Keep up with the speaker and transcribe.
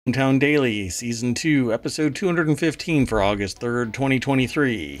Hometown Daily, Season 2, Episode 215 for August 3rd,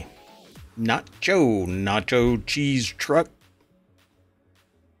 2023. Nacho Cheese Truck.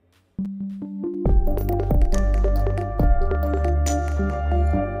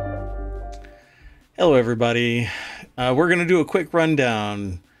 Hello, everybody. We're going to do a quick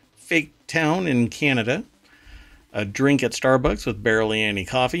rundown. Fake town in Canada. A drink at Starbucks with barely any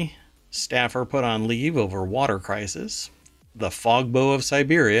coffee. Staffer put on leave over water crisis. The fogbow of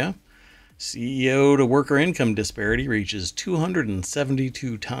Siberia. CEO to worker income disparity reaches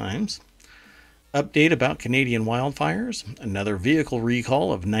 272 times. Update about Canadian wildfires. Another vehicle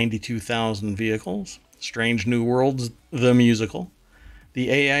recall of 92,000 vehicles. Strange New Worlds, the musical. The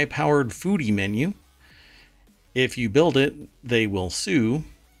AI-powered foodie menu. If you build it, they will sue.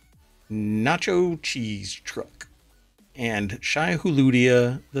 Nacho Cheese Truck. And Shai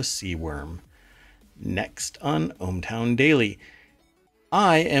Huludia, the sea worm. Next on ohmTown Daily.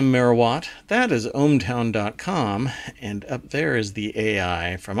 I am Merawat, that is ohmTown.com, and up there is the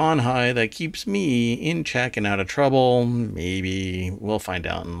AI from on high that keeps me in check and out of trouble. Maybe we'll find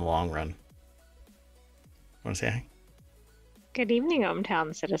out in the long run. Want to say hi? Good evening,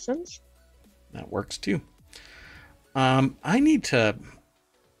 ohmTown citizens. That works too. I need to...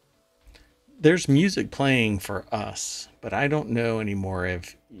 There's music playing for us, but I don't know anymore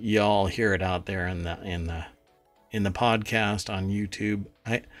if y'all hear it out there in the podcast on YouTube.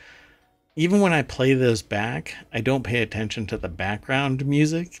 Even when I play this back, I don't pay attention to the background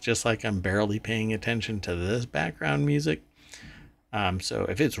music, just like I'm barely paying attention to this background music. So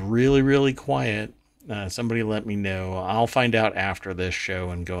if it's really, really quiet, somebody let me know. I'll find out after this show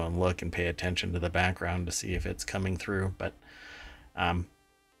and go and look and pay attention to the background to see if it's coming through. But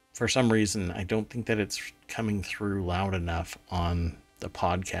for some reason, I don't think that it's coming through loud enough on the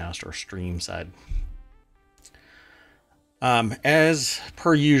podcast or stream side. As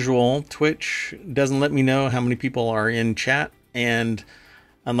per usual, Twitch doesn't let me know how many people are in chat, and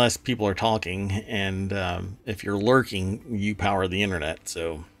unless people are talking, and if you're lurking, you power the internet,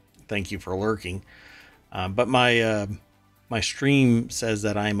 so thank you for lurking. But my stream says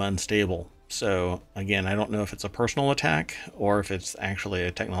that I'm unstable. So again, I don't know if it's a personal attack or if it's actually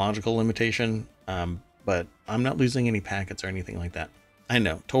a technological limitation, but I'm not losing any packets or anything like that. I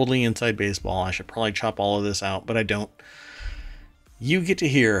know, totally inside baseball. I should probably chop all of this out, but I don't. You get to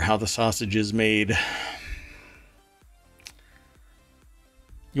hear how the sausage is made.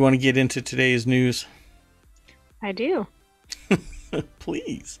 You want to get into today's news? I do.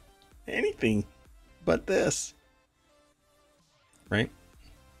 Please. Anything but this. Right?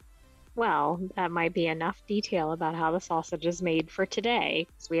 Well, that might be enough detail about how the sausage is made for today,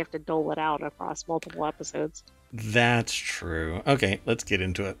 because we have to dole it out across multiple episodes. That's true. Okay, let's get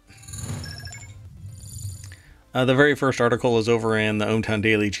into it. The very first article is over in the ohmTown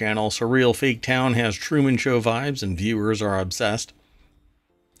Daily channel. Surreal fake town has Truman Show vibes and viewers are obsessed.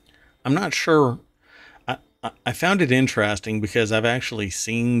 I'm not sure. I found it interesting because I've actually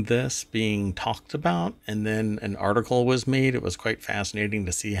seen this being talked about, and then an article was made. It was quite fascinating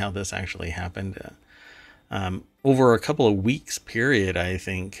to see how this actually happened. Over a couple of weeks period, I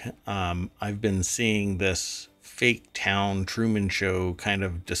think, I've been seeing this fake town Truman Show kind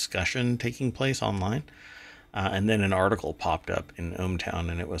of discussion taking place online. And then an article popped up in ohmTown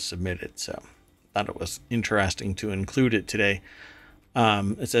and it was submitted. So I thought it was interesting to include it today.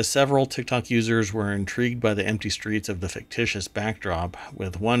 It says several TikTok users were intrigued by the empty streets of the fictitious backdrop,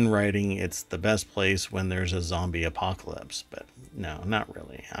 with one writing, "It's the best place when there's a zombie apocalypse." But no, not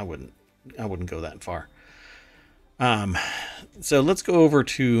really. I wouldn't go that far. So let's go over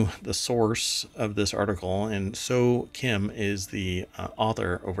to the source of this article. And So Kim is the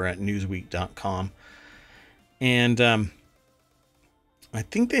author over at newsweek.com. And I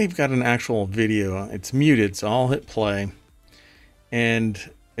think they've got an actual video. It's muted, so I'll hit play. And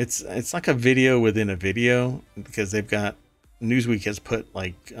it's like a video within a video, because they've got, Newsweek has put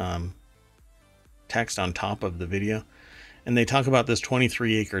like text on top of the video. And they talk about this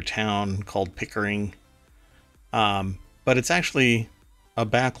 23-acre town called Pickering. But it's actually a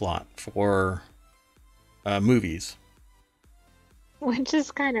backlot for movies. Which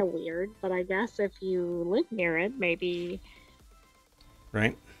is kind of weird, but I guess if you live near it, maybe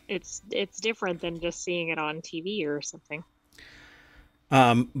right? It's different than just seeing it on TV or something.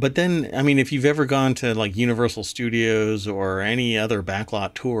 But then, I mean, if you've ever gone to like Universal Studios or any other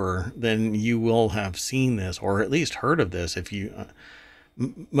backlot tour, then you will have seen this, or at least heard of this. If you,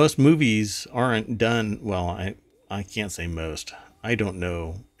 most movies aren't done. Well, I can't say most. I don't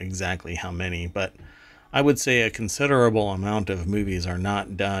know exactly how many, but I would say a considerable amount of movies are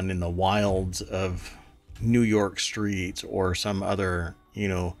not done in the wilds of New York streets or some other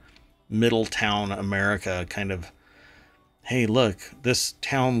Middletown America kind of, hey, look, this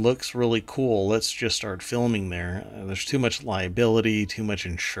town looks really cool. Let's just start filming there. There's too much liability, too much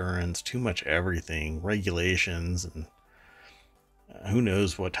insurance, too much everything, regulations, and who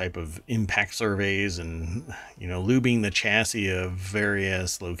knows what type of impact surveys and, lubing the chassis of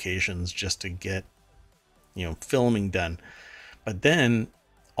various locations just to get, filming done. But then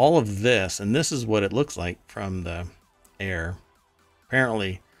all of this, and this is what it looks like from the air.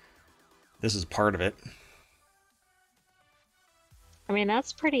 Apparently, this is part of it. I mean,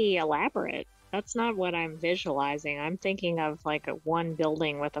 that's pretty elaborate. That's not what I'm visualizing. I'm thinking of like a one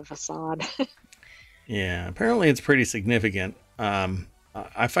building with a facade. Yeah, apparently it's pretty significant.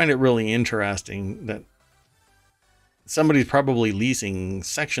 I find it really interesting that somebody's probably leasing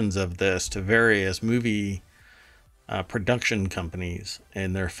sections of this to various movie production companies,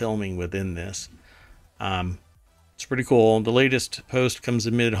 and they're filming within this. It's pretty cool. The latest post comes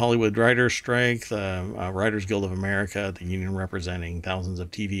amid Hollywood writers' strike. The Writers Guild of America, the union representing thousands of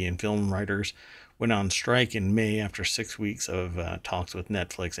TV and film writers, went on strike in May after 6 weeks of talks with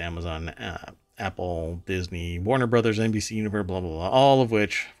Netflix, Amazon, Apple, Disney, Warner Brothers, NBC Universal, blah, blah, blah, all of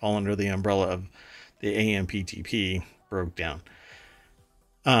which fall under the umbrella of the AMPTP, broke down.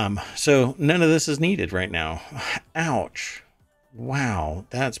 So none of this is needed right now. Ouch. Wow.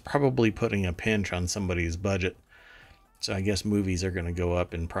 That's probably putting a pinch on somebody's budget. So I guess movies are going to go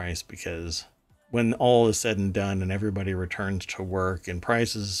up in price because when all is said and done and everybody returns to work and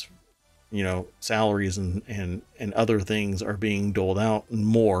prices, salaries and other things are being doled out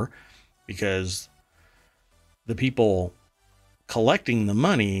more because the people collecting the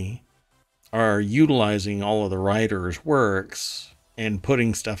money are utilizing all of the writers' works and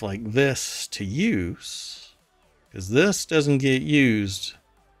putting stuff like this to use, because this doesn't get used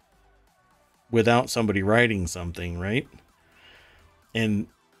without somebody writing something, right? And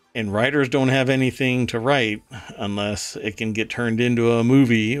writers don't have anything to write unless it can get turned into a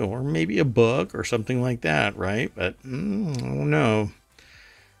movie or maybe a book or something like that, right? But I don't know.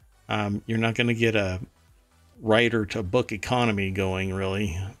 You're not going to get a writer to book economy going,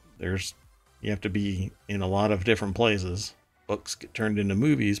 really. You have to be in a lot of different places. Books get turned into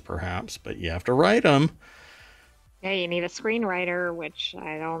movies, perhaps, but you have to write them. Yeah, you need a screenwriter, which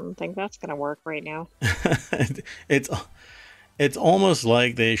I don't think that's going to work right now. It's almost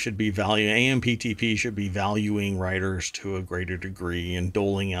like they should be AMPTP should be valuing writers to a greater degree and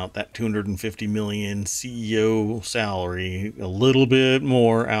doling out that 250 million CEO salary a little bit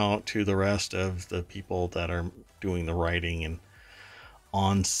more out to the rest of the people that are doing the writing and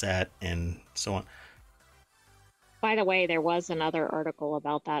on set and so on. By the way, there was another article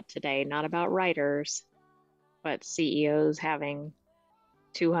about that today, not about writers, but CEOs having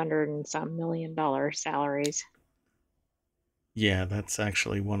 200 and some $1 million salaries. Yeah, that's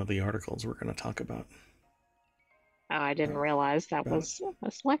actually one of the articles we're going to talk about. Oh, I didn't realize that was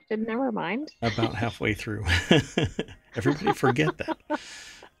selected. Never mind. About halfway through. Everybody forget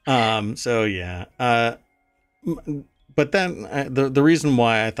that. So yeah. But then the reason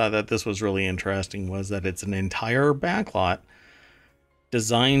why I thought that this was really interesting was that it's an entire backlot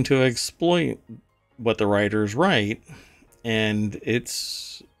designed to exploit what the writers write, and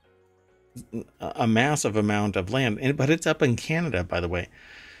it's a massive amount of land, but it's up in Canada, by the way.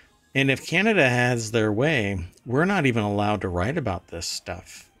 And if Canada has their way, we're not even allowed to write about this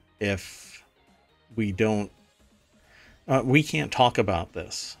stuff. If we don't, we can't talk about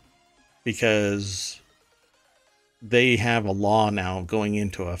this because they have a law now going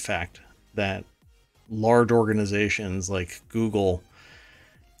into effect that large organizations like Google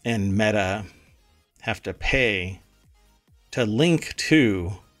and Meta have to pay to link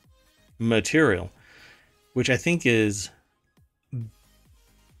to material, which I think is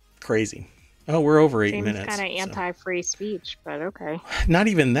crazy. Oh, we're over 8 minutes. Seems kind of anti-free speech, but okay. Not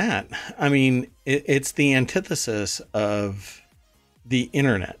even that. I mean, it's the antithesis of the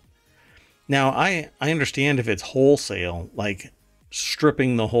internet. Now, I understand if it's wholesale, like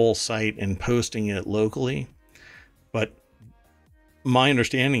stripping the whole site and posting it locally, but my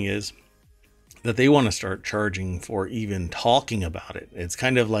understanding is that they want to start charging for even talking about it. It's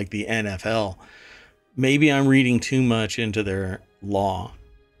kind of like the NFL. Maybe I'm reading too much into their law.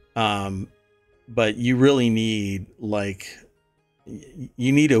 But you really need you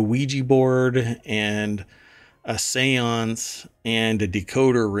need a Ouija board and a seance and a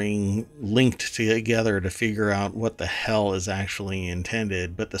decoder ring linked together to figure out what the hell is actually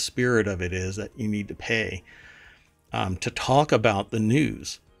intended. But the spirit of it is that you need to pay to talk about the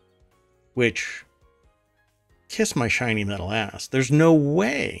news. Which, kiss my shiny metal ass. There's no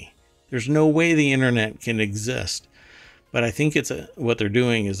way the internet can exist But I think what they're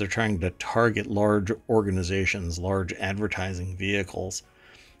doing is they're trying to target large organizations, large advertising vehicles.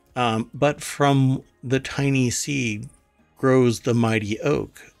 But from the tiny seed grows the mighty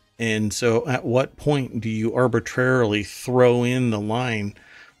oak. And so at what point do you arbitrarily throw in the line,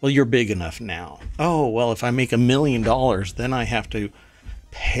 well, you're big enough now. Oh, well, if I make $1 million, then I have to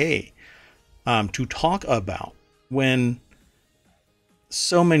pay to talk about, when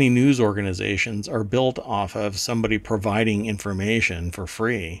so many news organizations are built off of somebody providing information for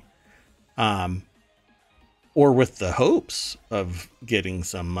free, or with the hopes of getting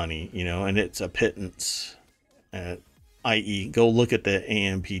some money, and it's a pittance, i.e., go look at the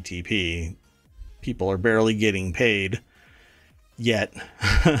AMPTP. People are barely getting paid yet.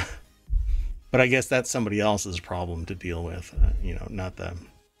 But I guess that's somebody else's problem to deal with, not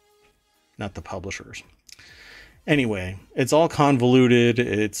the publishers. Anyway, it's all convoluted.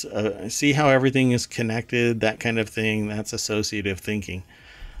 It's see how everything is connected, that kind of thing. That's associative thinking.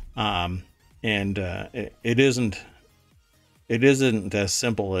 And it isn't as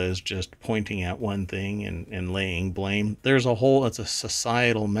simple as just pointing at one thing and laying blame. It's a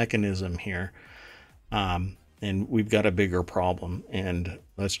societal mechanism here. And we've got a bigger problem. And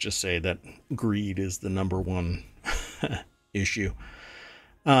let's just say that greed is the number one issue.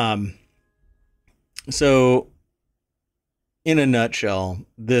 So in a nutshell,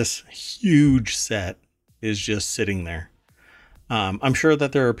 this huge set is just sitting there. I'm sure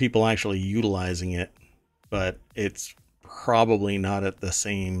that there are people actually utilizing it, but it's probably not at the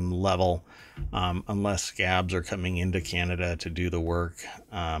same level, unless scabs are coming into Canada to do the work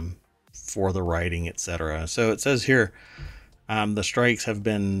for the writing, etc. So it says here, the strikes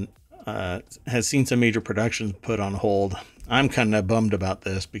has seen some major productions put on hold. I'm kind of bummed about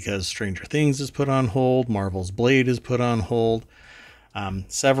this because Stranger Things is put on hold, Marvel's Blade is put on hold,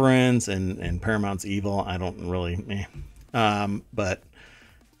 Severance and Paramount's Evil, I don't really, but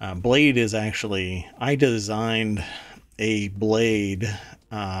Blade is actually, I designed a blade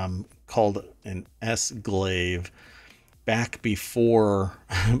called an S-glaive back before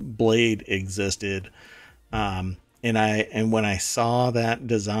Blade existed, and when I saw that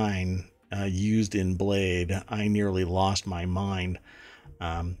design used in Blade, I nearly lost my mind,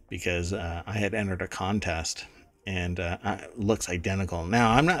 because I had entered a contest and it looks identical.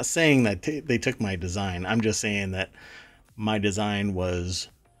 Now, I'm not saying that they took my design. I'm just saying that my design was,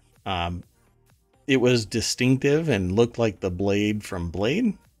 it was distinctive and looked like the blade from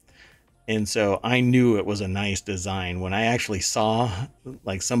Blade. And so I knew it was a nice design. When I actually saw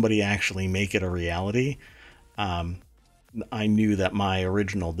like somebody actually make it a reality, I knew that my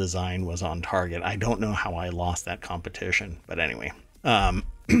original design was on target. I don't know how I lost that competition, but anyway.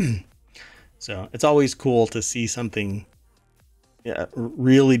 So it's always cool to see something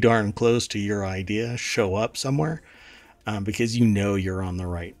really darn close to your idea show up somewhere, because you're on the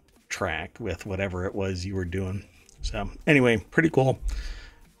right track with whatever it was you were doing. So anyway, pretty cool.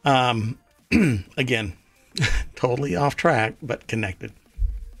 Again, totally off track, but connected.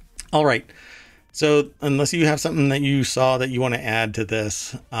 All right. So unless you have something that you saw that you want to add to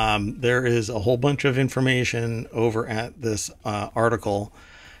this, there is a whole bunch of information over at this article,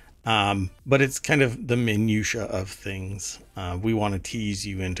 but it's kind of the minutia of things. We want to tease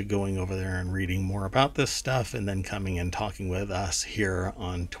you into going over there and reading more about this stuff, and then coming and talking with us here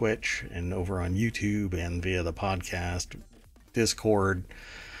on Twitch and over on YouTube and via the podcast, Discord,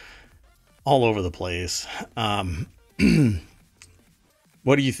 all over the place. What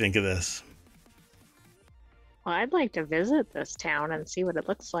do you think of this? Well, I'd like to visit this town and see what it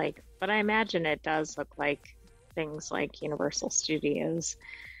looks like, but I imagine it does look like things like Universal Studios.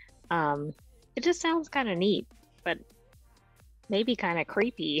 It just sounds kind of neat, but maybe kind of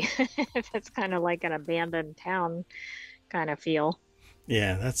creepy if it's kind of like an abandoned town kind of feel.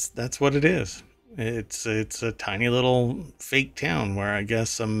 Yeah, that's what it is. It's a tiny little fake town where I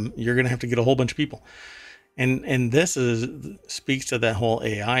guess you're gonna have to get a whole bunch of people, and this speaks to that whole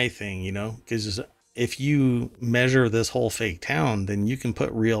AI thing, because if you measure this whole fake town, then you can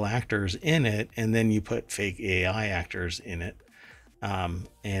put real actors in it, and then you put fake AI actors in it.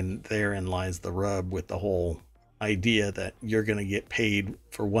 And therein lies the rub with the whole idea that you're going to get paid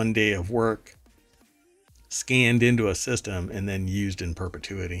for one day of work scanned into a system and then used in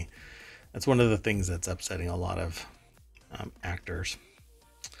perpetuity. That's one of the things that's upsetting a lot of actors.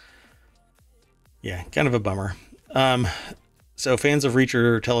 Yeah, kind of a bummer. So fans of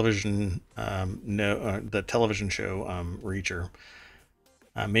Reacher television know the television show Reacher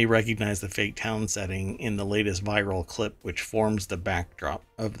may recognize the fake town setting in the latest viral clip, which forms the backdrop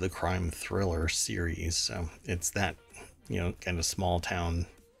of the crime thriller series. So it's that, kind of small town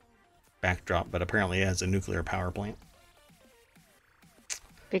backdrop, but apparently it has a nuclear power plant.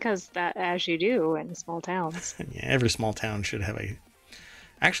 because that, as you do in small towns. Yeah, every small town should have a.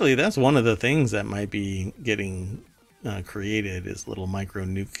 Actually, that's one of the things that might be getting created is little micro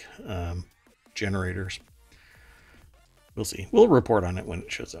nuke generators. We'll see. We'll report on it when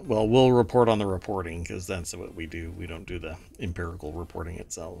it shows up. Well, we'll report on the reporting because that's what we do. We don't do the empirical reporting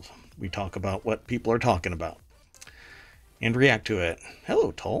itself. We talk about what people are talking about and react to it.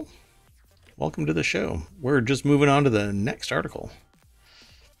 Hello, Toll. Welcome to the show. We're just moving on to the next article.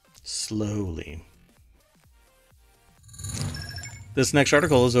 Slowly. This next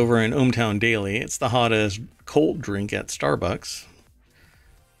article is over in ohmTown Daily. It's the hottest cold drink at Starbucks.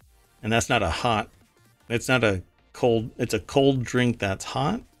 And that's not a hot, it's not a cold, it's a cold drink that's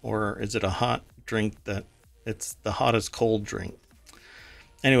hot, or is it a hot drink that it's the hottest cold drink?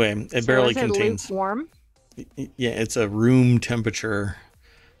 Anyway, it So barely is it contains, lukewarm? yeah, it's a room temperature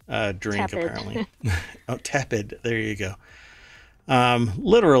drink Tepid. apparently. Oh, tepid. There you go.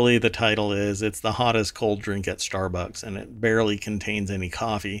 Literally, the title is it's the hottest cold drink at Starbucks, and it barely contains any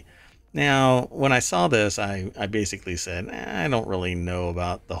coffee. Now, when I saw this, I basically said, I don't really know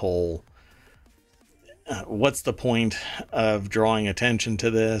about the whole. What's the point of drawing attention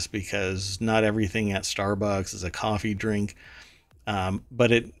to this? Because not everything at Starbucks is a coffee drink.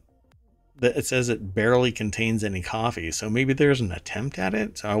 But it says it barely contains any coffee, so maybe there's an attempt at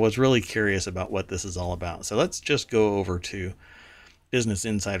it. So I was really curious about what this is all about. So let's just go over to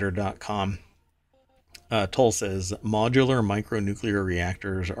businessinsider.com. Toll says modular micronuclear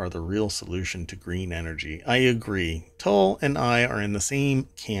reactors are the real solution to green energy. I agree. Toll and I are in the same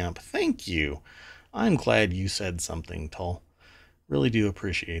camp. Thank you. I'm glad you said something, Toll. Really do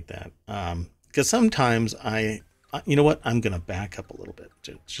appreciate that. Because sometimes you know what? I'm going to back up a little bit.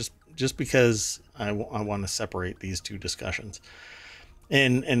 Just because I want to separate these two discussions.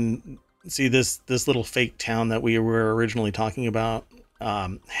 And see, this little fake town that we were originally talking about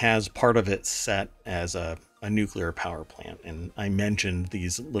has part of it set as a nuclear power plant. And I mentioned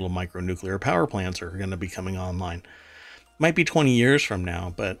these little micronuclear power plants are going to be coming online. Might be 20 years from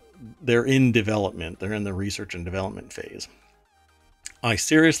now, but they're in development. They're in the research and development phase. I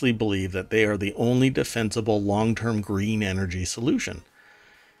seriously believe that they are the only defensible long-term green energy solution.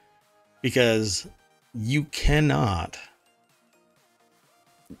 Because you cannot.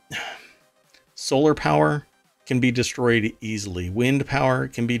 Solar power can be destroyed easily. Wind power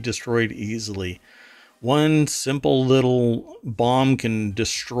can be destroyed easily. One simple little bomb can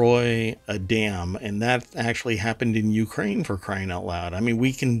destroy a dam, and that actually happened in Ukraine, for crying out loud. I mean,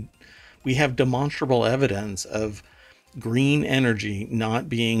 we have demonstrable evidence of green energy not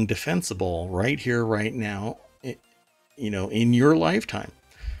being defensible right here, right now, in your lifetime.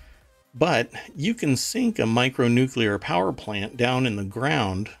 But you can sink a micronuclear power plant down in the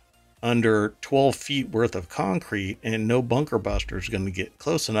ground under 12 feet worth of concrete, and no bunker buster is going to get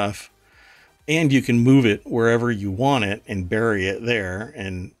close enough. And you can move it wherever you want it and bury it there.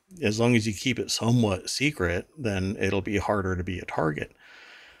 And as long as you keep it somewhat secret, then it'll be harder to be a target.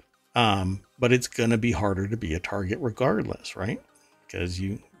 But it's going to be harder to be a target regardless, right? Because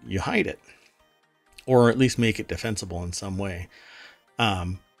you hide it, or at least make it defensible in some way.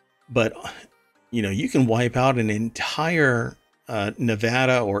 But you can wipe out an entire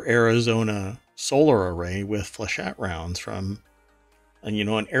Nevada or Arizona solar array with flechette rounds from an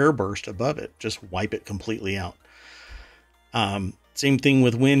airburst above it. Just wipe it completely out. Same thing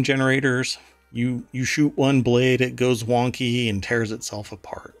with wind generators. You shoot one blade, it goes wonky and tears itself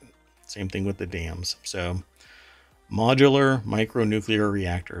apart. Same thing with the dams. So modular micronuclear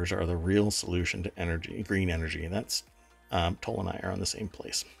reactors are the real solution to energy, green energy. And that's Toll and I are on the same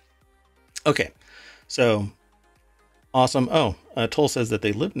place. Okay, so awesome. Oh, Toll says that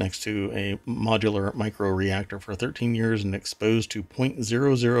they lived next to a modular micro reactor for 13 years and exposed to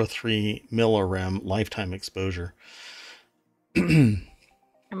 0.003 millirem lifetime exposure. I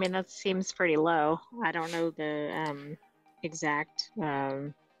mean, that seems pretty low. I don't know the exact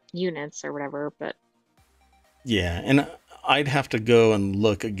units or whatever, but Yeah, and I'd have to go and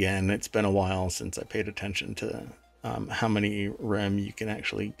look again. It's been a while since I paid attention to how many rem you can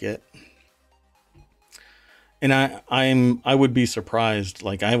actually get. And I would be surprised.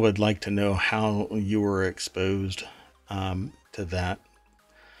 Like, I would like to know how you were exposed to that.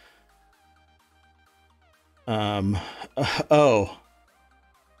 Um, oh,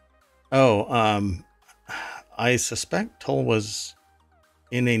 I suspect Toll was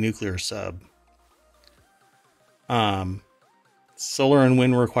in a nuclear sub. Solar and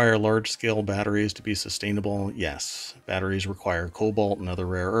wind require large-scale batteries to be sustainable. Yes. Batteries require cobalt and other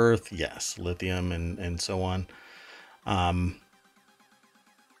rare earth. Yes. Lithium and so on.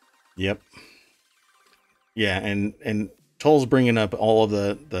 Yep. Yeah, and Toll's bringing up all of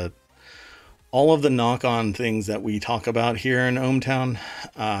the knock-on things that we talk about here in ohmTown,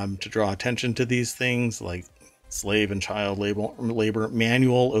 to draw attention to these things like slave and child labor,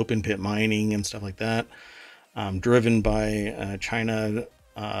 manual open pit mining and stuff like that, driven by China,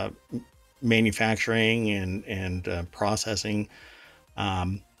 manufacturing and processing,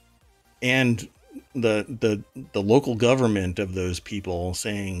 and the local government of those people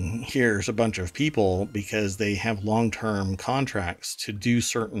saying, here's a bunch of people because they have long-term contracts to do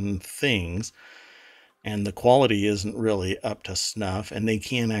certain things, and the quality isn't really up to snuff, and they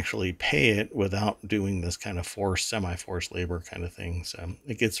can't actually pay it without doing this kind of semi-forced labor kind of thing. So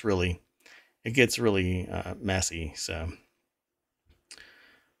it gets really messy. So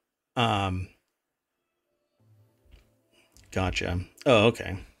um gotcha. Oh,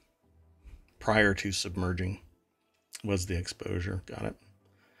 okay. Prior to submerging was the exposure. Got it.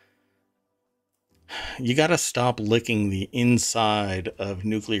 You got to stop licking the inside of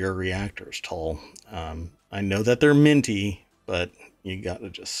nuclear reactors, Toll. I know that they're minty, but you got to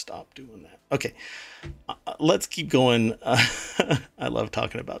just stop doing that. Okay, let's keep going. I love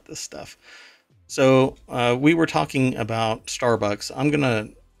talking about this stuff. So we were talking about Starbucks. I'm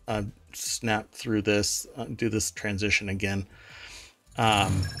going to snap through this, do this transition again.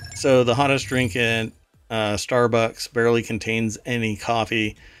 So the hottest drink at Starbucks barely contains any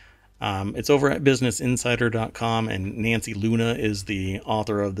coffee. It's over at businessinsider.com, and Nancy Luna is the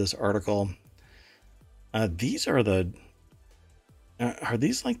author of this article. These are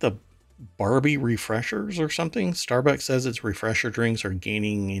these like the Barbie refreshers or something? Starbucks says its refresher drinks are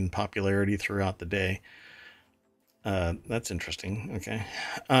gaining in popularity throughout the day. That's interesting. Okay.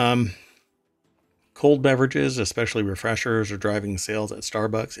 Cold beverages, especially refreshers, are driving sales at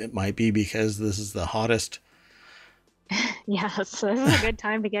Starbucks. It might be because this is the hottest Yes, this is a good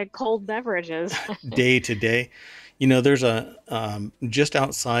time to get cold beverages. day to day. You know, there's a just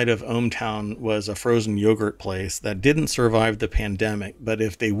outside of ohmTown was a frozen yogurt place that didn't survive the pandemic. But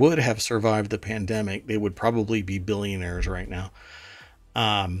if they would have survived the pandemic, they would probably be billionaires right now.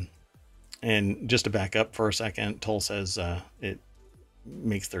 And just to back up for a second, Toll says it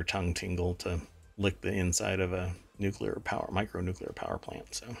makes their tongue tingle to lick the inside of a micronuclear power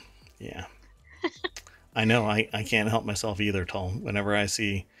plant. So, yeah. I know I can't help myself either, Toll. Whenever I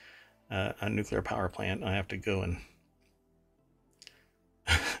see a nuclear power plant, I have to go and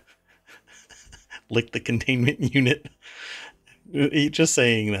lick the containment unit. Just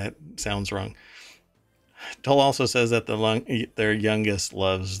saying that sounds wrong. Toll also says that their youngest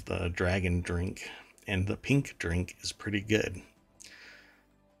loves the dragon drink, and the pink drink is pretty good.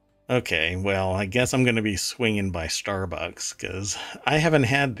 Okay, well, I guess I'm going to be swinging by Starbucks because I haven't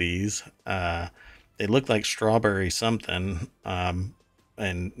had these. They look like strawberry something, and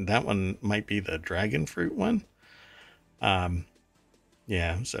that one might be the dragon fruit one.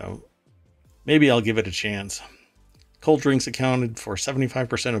 Yeah, so maybe I'll give it a chance. Cold drinks accounted for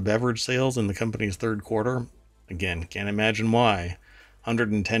 75% of beverage sales in the company's third quarter. Again, can't imagine why.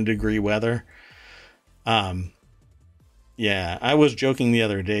 110-degree weather. Yeah, I was joking the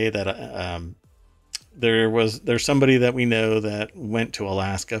other day that there's somebody that we know that went to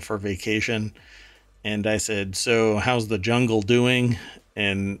Alaska for vacation, and I said, "So how's the jungle doing?"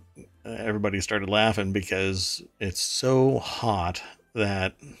 And everybody started laughing because it's so hot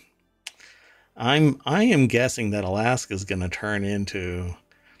that I am guessing that Alaska is going to turn into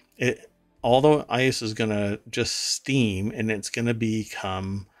it. Although ice is going to just steam, and it's going to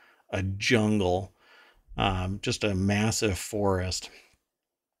become a jungle, just a massive forest,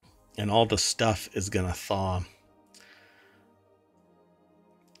 and all the stuff is going to thaw.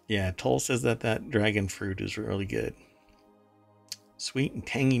 Yeah, Toll says that dragon fruit is really good. Sweet and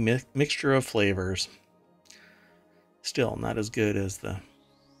tangy mixture of flavors. Still not as good as the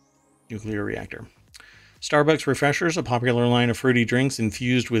nuclear reactor. Starbucks Refreshers, a popular line of fruity drinks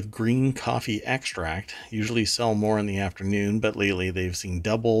infused with green coffee extract, usually sell more in the afternoon, but lately they've seen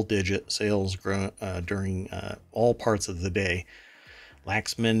double-digit sales grow during all parts of the day.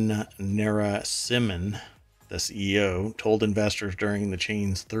 Laxman Narasimhan, the CEO, told investors during the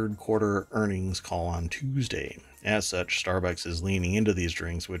chain's third quarter earnings call on Tuesday. As such, Starbucks is leaning into these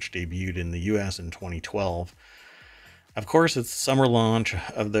drinks, which debuted in the U.S. in 2012. Of course, it's the summer launch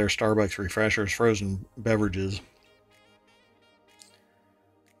of their Starbucks Refreshers frozen beverages.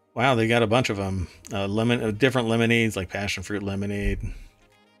 Wow, they got a bunch of them. Different lemonades like passion fruit lemonade,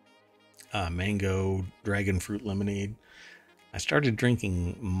 mango, dragon fruit lemonade. I started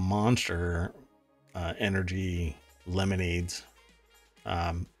drinking Monster Energy lemonades.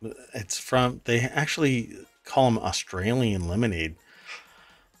 They actually call them Australian lemonade.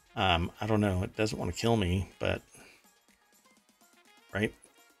 I don't know. It doesn't want to kill me, but right?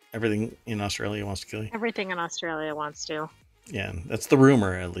 Everything in Australia wants to kill you. Everything in Australia wants to. Yeah, that's the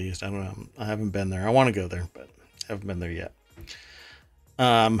rumor, at least. I don't know. I haven't been there. I want to go there, but haven't been there yet.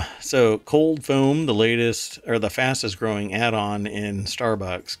 So cold foam, the latest or the fastest growing add-on in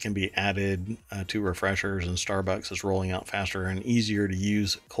Starbucks, can be added to refreshers, and Starbucks is rolling out faster and easier to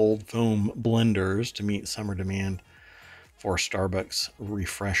use cold foam blenders to meet summer demand for Starbucks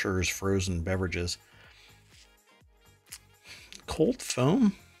refreshers, frozen beverages. Cold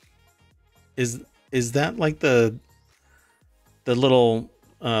foam is that like the little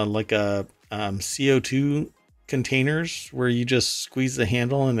like a CO2 containers where you just squeeze the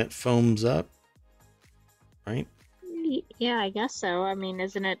handle and it foams up, right? Yeah, I guess so. I mean,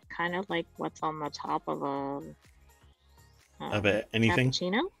 isn't it kind of like what's on the top of a Of it, anything?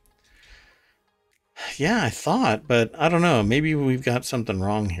 cappuccino? Yeah, I thought, but I don't know. Maybe we've got something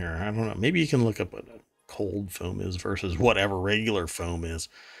wrong here. I don't know. Maybe you can look up what a cold foam is versus whatever regular foam is.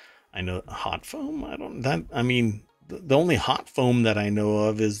 I know hot foam. I don't that. I mean, the only hot foam that I know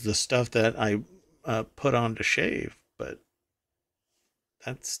of is the stuff that I put on to shave. But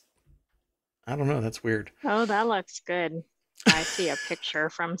that's I don't know. That's weird. Oh, that looks good. I see a picture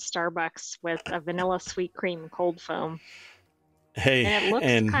from Starbucks with a vanilla sweet cream cold foam, Hey, and it looks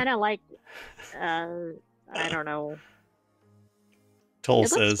and kind of like uh, I don't know. Toll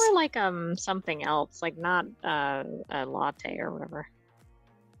It looks says, more like something else, like not a latte or whatever.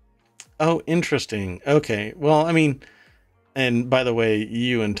 "Oh, interesting. Okay. Well, I mean, and by the way,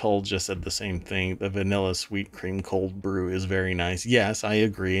 you and Toll just said the same thing. The vanilla sweet cream cold brew is very nice. Yes, I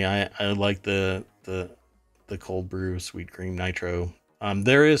agree. I like the cold brew sweet cream nitro.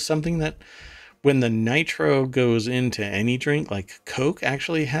 There is something that when the nitro goes into any drink, like Coke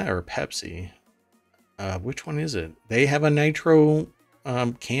actually or Pepsi. Which one is it? They have a nitro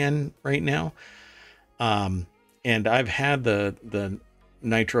can right now. Um, and I've had the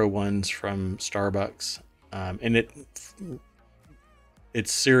nitro ones from Starbucks, and it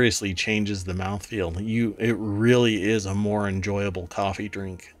seriously changes the mouthfeel. It really is a more enjoyable coffee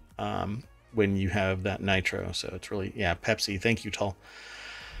drink when you have that nitro. So it's really, yeah, Pepsi. Thank you, Tull.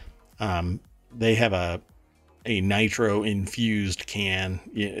 They have a nitro infused can.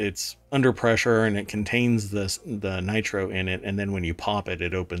 It's under pressure and it contains the nitro in it, and then when you pop it,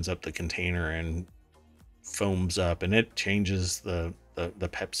 it opens up the container and foams up, and it changes the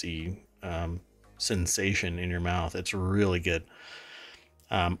Pepsi sensation in your mouth. It's really good.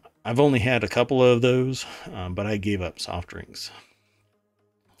 I've only had a couple of those, but I gave up soft drinks.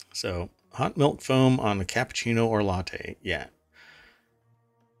 So hot milk foam on a cappuccino or latte, yeah,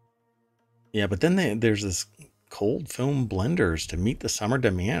 yeah. But then there's this cold foam blenders to meet the summer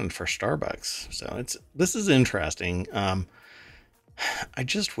demand for Starbucks. So this is interesting. I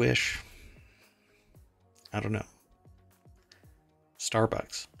just wish, I don't know,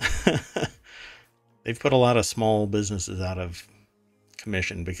 Starbucks. They've put a lot of small businesses out of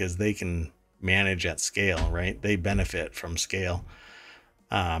commission because they can manage at scale, right? They benefit from scale.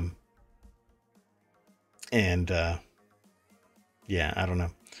 Um, and yeah, I don't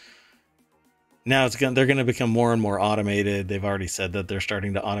know. Now they're going to become more and more automated. They've already said that they're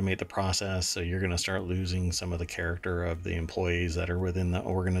starting to automate the process, so you're going to start losing some of the character of the employees that are within the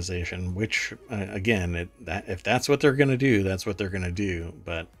organization. Which, again, if that's what they're going to do, that's what they're going to do.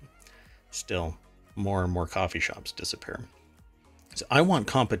 But still, more and more coffee shops disappear. So I want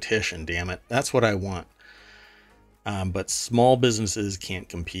competition. Damn it, that's what I want. But small businesses can't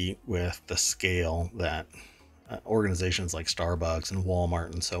compete with the scale that organizations like Starbucks and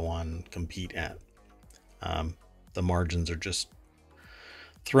Walmart and so on compete at. The margins are just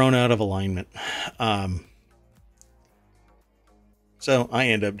thrown out of alignment. So I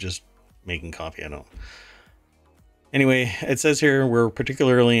end up just making coffee. I don't. Anyway, it says here we're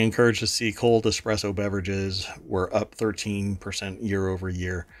particularly encouraged to see cold espresso beverages were up 13% year over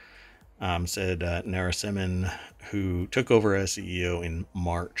year, said Narasimhan, who took over as CEO in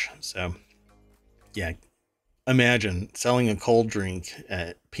March. So, yeah, imagine selling a cold drink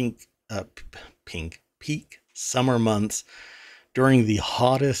at peak summer months during the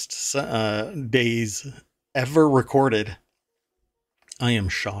hottest days ever recorded. I am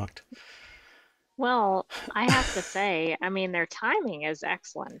shocked. Well, I have to say, I mean, their timing is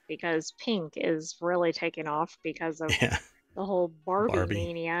excellent because pink is really taking off because of Yeah, the whole Barbie Barbie.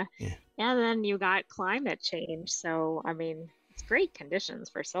 mania. Yeah. And then you got climate change. So, I mean, it's great conditions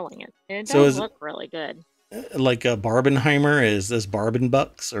for selling it. And it So does is look really good. like a Barbenheimer? Is this Barben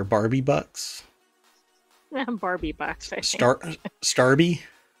Bucks or Barbie Bucks? Barbie bucks, I think. Star Starby?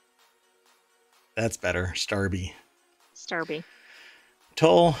 That's better. Starby. Starby.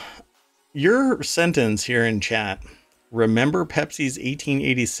 Toll, your sentence here in chat. remember Pepsi's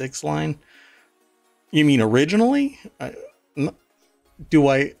 1886 line? You mean originally? Do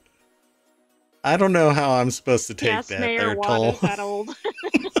I? I don't know how I'm supposed to take Yes, that Mayor, there, what Toll. is that old?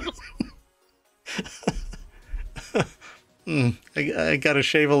 I got to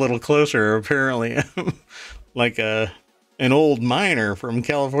shave a little closer, apparently. Like an old miner from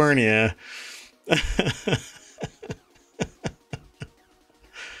California.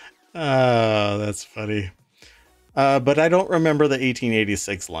 Oh, that's funny. But I don't remember the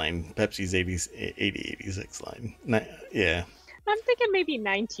 1886 line, Pepsi's 8086 line. Yeah. I'm thinking maybe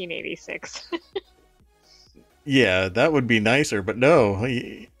 1986. Yeah, that would be nicer, but no.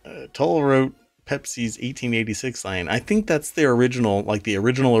 Toll wrote Pepsi's 1886 line. I think that's the original, like the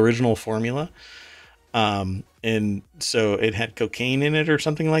original formula. And so it had cocaine in it or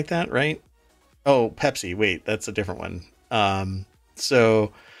something like that, right? Oh, Pepsi. Wait, that's a different one.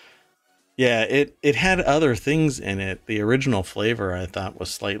 So yeah, it had other things in it. The original flavor I thought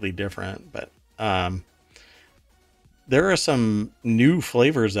was slightly different, but there are some new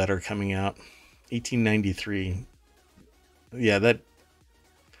flavors that are coming out. 1893. Yeah, that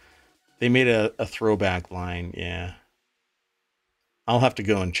they made a throwback line. Yeah. I'll have to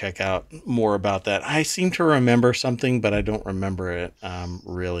go and check out more about that. I seem to remember something, but I don't remember it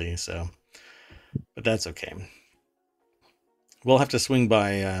really. So, but that's okay. We'll have to swing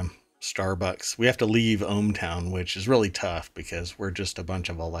by Starbucks. We have to leave ohmTown, which is really tough because we're just a bunch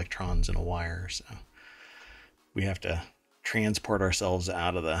of electrons in a wire. So we have to transport ourselves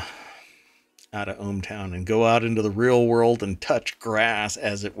out of ohmTown and go out into the real world and touch grass,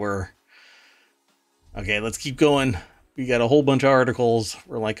 as it were. Okay, let's keep going. We got a whole bunch of articles.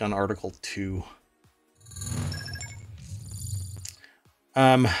 We're like on article 2.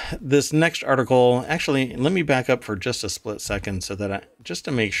 This next article, actually, let me back up for just a split second so that just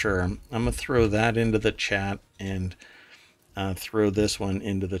to make sure, I'm gonna throw that into the chat and throw this one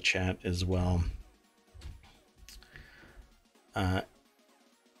into the chat as well.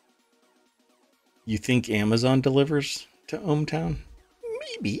 You think Amazon delivers to ohmTown?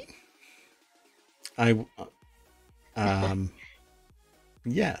 Maybe.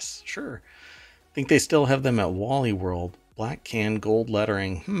 Yes, sure. I think they still have them at Wally World. Black can, gold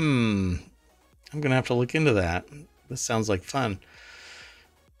lettering. I'm gonna have to look into that. This sounds like fun.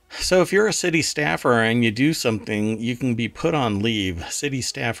 So if you're a city staffer and you do something, you can be put on leave. City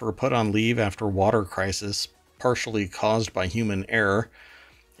staffer put on leave after water crisis, partially caused by human error.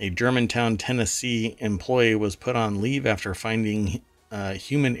 A Germantown, Tennessee employee was put on leave after finding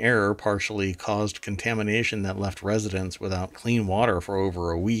human error partially caused contamination that left residents without clean water for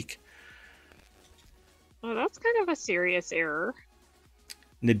over a week. Well, that's kind of a serious error.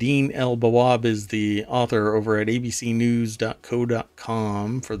 Nadine El Bawab is the author over at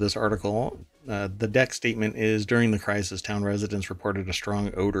abcnews.co.com for this article. The deck statement is, during the crisis, town residents reported a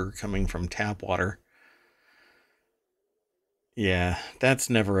strong odor coming from tap water. Yeah, that's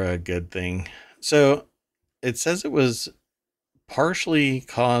never a good thing. So it says it was partially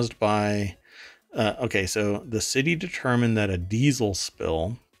caused by... okay, so the city determined that a diesel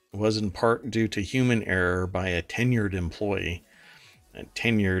spill was in part due to human error by a tenured employee.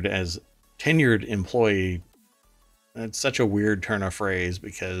 Tenured employee, that's such a weird turn of phrase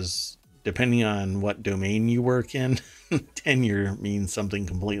because depending on what domain you work in, tenure means something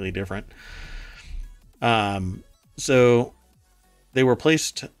completely different. So they were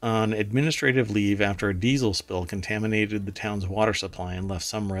placed on administrative leave after a diesel spill contaminated the town's water supply and left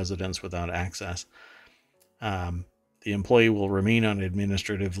some residents without access. The employee will remain on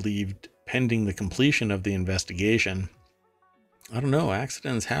administrative leave pending the completion of the investigation. I don't know,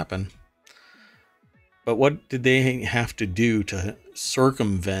 accidents happen. But what did they have to do to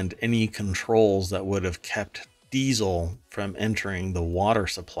circumvent any controls that would have kept diesel from entering the water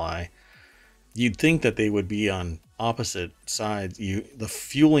supply? You'd think that they would be on opposite sides. The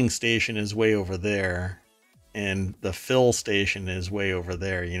fueling station is way over there and the fill station is way over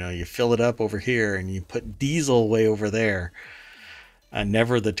there. You know, you fill it up over here and you put diesel way over there.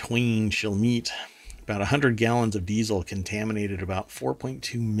 Never the twain shall meet. About 100 gallons of diesel contaminated about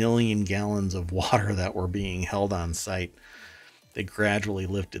 4.2 million gallons of water that were being held on site. They gradually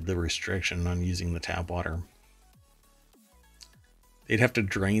lifted the restriction on using the tap water. They'd have to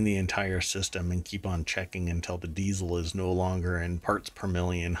drain the entire system and keep on checking until the diesel is no longer in parts per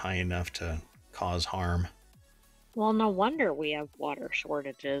million high enough to cause harm. Well, no wonder we have water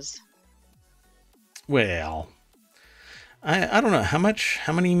shortages. Well, I don't know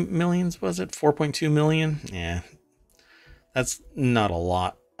how many millions was it? 4.2 million? Yeah. That's not a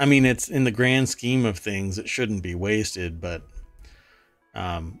lot. I mean, it's in the grand scheme of things, it shouldn't be wasted, but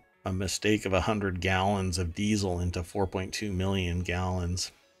a mistake of 100 gallons of diesel into 4.2 million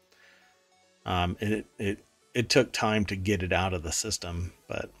gallons. It took time to get it out of the system,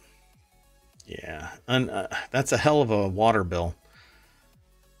 but yeah, that's a hell of a water bill.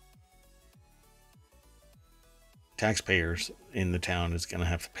 Taxpayers in the town is going to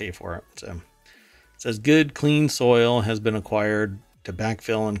have to pay for it. So it says good, clean soil has been acquired to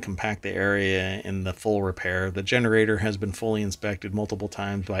backfill and compact the area in the full repair. The generator has been fully inspected multiple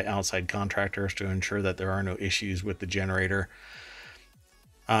times by outside contractors to ensure that there are no issues with the generator.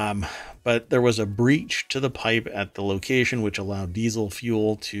 But there was a breach to the pipe at the location, which allowed diesel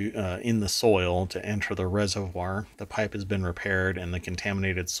fuel to in the soil to enter the reservoir. The pipe has been repaired, and the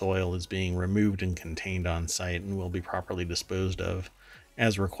contaminated soil is being removed and contained on site and will be properly disposed of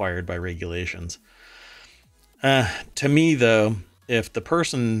as required by regulations. To me, though, if the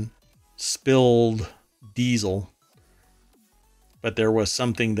person spilled diesel, but there was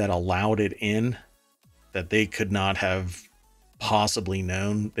something that allowed it in that they could not have possibly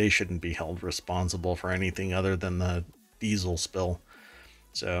known, they shouldn't be held responsible for anything other than the diesel spill.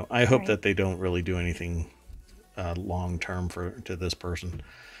 So I hope that they don't really do anything long term to this person.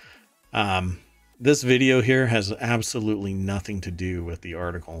 This video here has absolutely nothing to do with the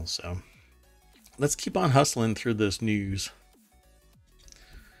article, so let's keep on hustling through this news.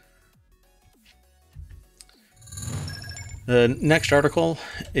 The next article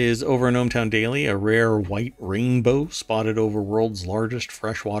is over in ohmTown Daily. A rare white rainbow spotted over world's largest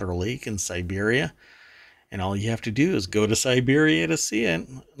freshwater lake in Siberia. And all you have to do is go to Siberia to see it.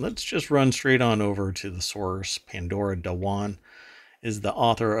 Let's just run straight on over to the source. Pandora Dewan is the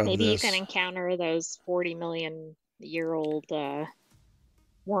author of Maybe this. You can encounter those 40 million year old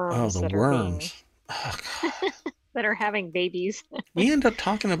worms The that worms. are being that are having babies. We end up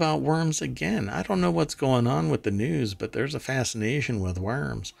talking about worms again. I don't know what's going on with the news, but there's a fascination with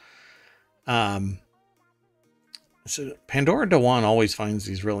worms. So Pandora Dewan always finds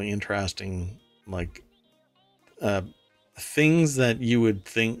these really interesting, like, things that you would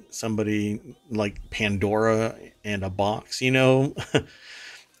think somebody like Pandora and a box,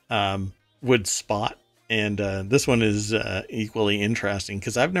 would spot. And this one is equally interesting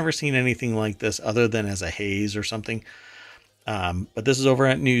because I've never seen anything like this other than as a haze or something. But this is over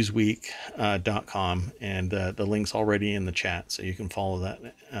at newsweek.com, and the link's already in the chat, so you can follow that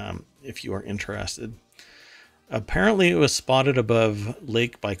if you are interested. Apparently it was spotted above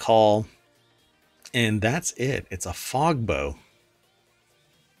Lake Baikal, and that's it. It's a fog bow.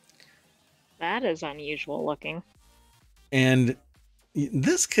 That is unusual looking. And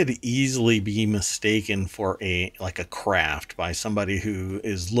this could easily be mistaken for a craft by somebody who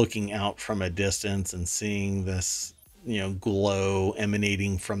is looking out from a distance and seeing this, glow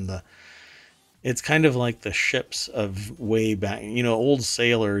emanating from it's kind of like the ships of way back. Old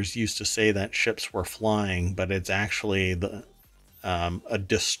sailors used to say that ships were flying, but it's actually a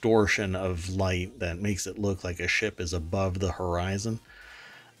distortion of light that makes it look like a ship is above the horizon.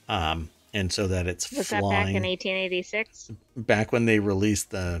 And so that it's Was flying. that back in 1886? Back when they released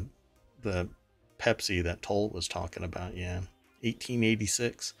the Pepsi that Toll was talking about, yeah.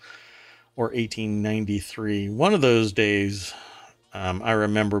 1886 or 1893. One of those days, I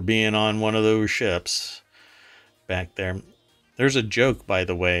remember being on one of those ships back there. There's a joke, by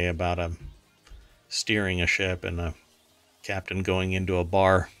the way, about steering a ship and a captain going into a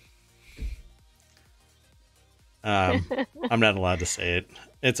bar. I'm not allowed to say it.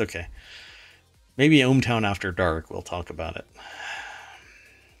 It's okay. Maybe ohmTown After Dark, we'll talk about it.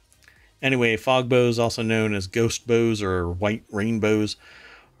 Anyway, fog bows, also known as ghost bows or white rainbows,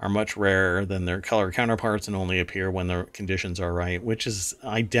 are much rarer than their color counterparts and only appear when the conditions are right, which is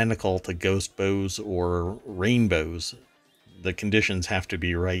identical to ghost bows or rainbows. The conditions have to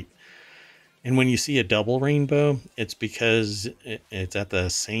be right. And when you see a double rainbow, it's because it's at the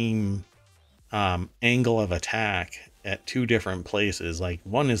same angle of attack at two different places. Like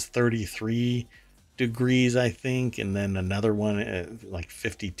one is 33 degrees, I think, and then another one at like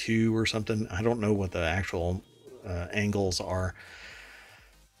 52 or something. I don't know what the actual angles are.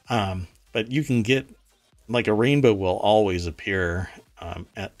 But you can get, like, a rainbow will always appear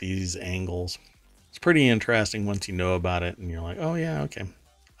at these angles. It's pretty interesting once you know about it and you're like, oh yeah, okay.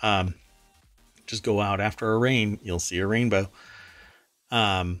 Just go out after a rain, you'll see a rainbow.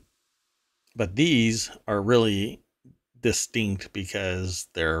 But these are really distinct because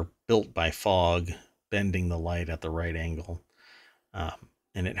they're built by fog, bending the light at the right angle.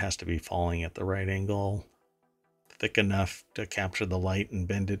 And it has to be falling at the right angle, thick enough to capture the light and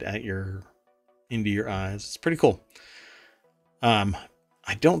bend it into your eyes. It's pretty cool.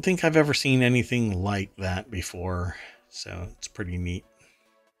 I don't think I've ever seen anything like that before, so it's pretty neat.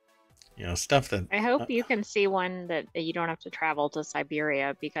 stuff that, I hope you can see one that you don't have to travel to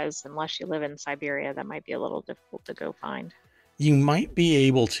Siberia because unless you live in Siberia, that might be a little difficult to go find. you might be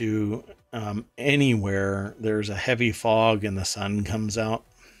able to, anywhere there's a heavy fog and the sun comes out,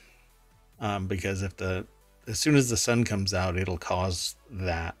 because as soon as the sun comes out, it'll cause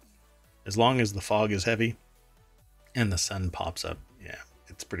that. As long as the fog is heavy and the sun pops up, yeah,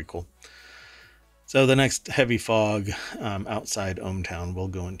 it's pretty cool. So the next heavy fog, outside ohmTown, we'll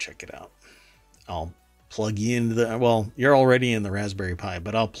go and check it out. I'll plug you into you're already in the Raspberry Pi,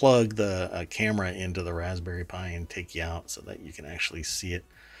 but I'll plug the camera into the Raspberry Pi and take you out so that you can actually see it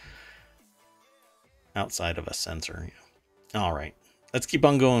outside of a sensor. All right, let's keep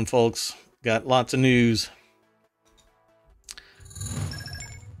on going, folks. Got lots of news.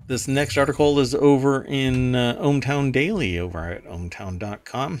 This next article is over in ohmTown Daily over at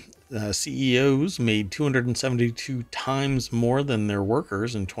ohmTown.com. CEOs made 272 times more than their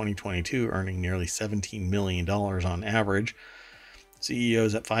workers in 2022, earning nearly $17 million on average.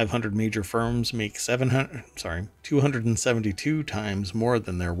 CEOs at 500 major firms make 272 times more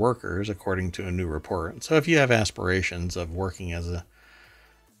than their workers, according to a new report. So if you have aspirations of working as an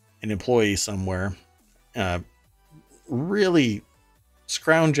employee somewhere, really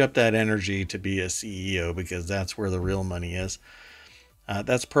scrounge up that energy to be a CEO, because that's where the real money is.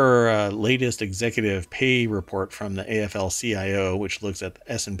 That's per latest executive pay report from the AFL-CIO, which looks at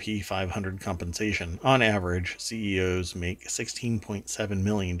the S&P 500 compensation. On average, CEOs make $16.7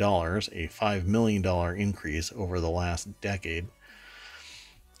 million, a $5 million increase over the last decade.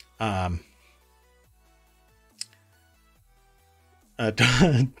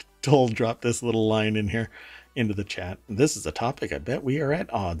 Toll dropped this little line in here into the chat. This is a topic I bet we are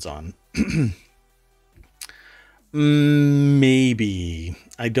at odds on. Maybe.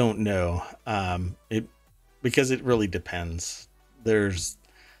 I don't know. Because it really depends. There's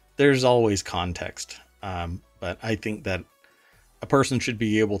always context. But I think that a person should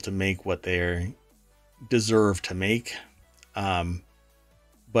be able to make what they deserve to make.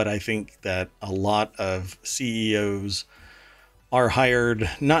 But I think that a lot of CEOs are hired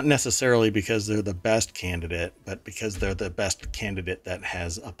not necessarily because they're the best candidate, but because they're the best candidate that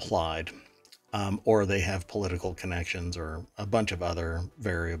has applied. Or they have political connections or a bunch of other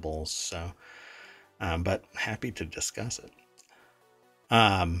variables. So, but happy to discuss it.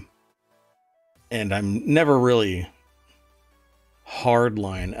 And I'm never really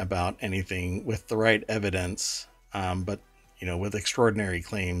hardline about anything with the right evidence. But, with extraordinary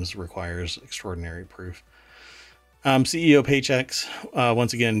claims requires extraordinary proof. CEO paychecks,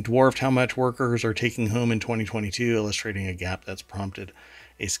 once again, dwarfed how much workers are taking home in 2022, illustrating a gap that's prompted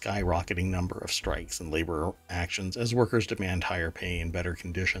a skyrocketing number of strikes and labor actions as workers demand higher pay and better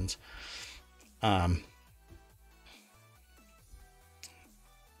conditions.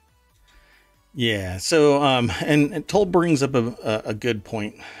 Yeah, so, and Toll brings up a good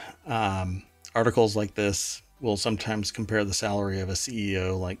point. Articles like this will sometimes compare the salary of a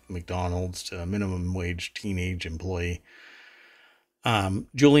CEO like McDonald's to a minimum wage teenage employee.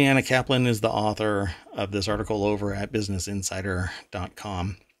 Juliana Kaplan is the author of this article over at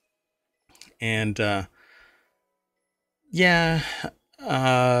businessinsider.com. And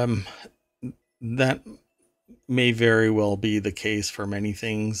that may very well be the case for many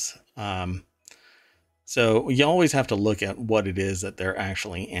things. So you always have to look at what it is that they're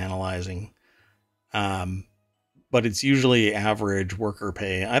actually analyzing. But it's usually average worker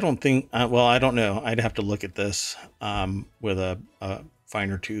pay. I don't think, I don't know. I'd have to look at this with a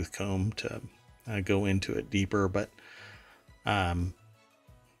finer tooth comb to go into it deeper. But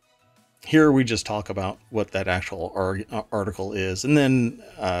here we just talk about what that actual article is. And then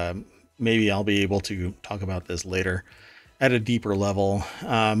maybe I'll be able to talk about this later at a deeper level.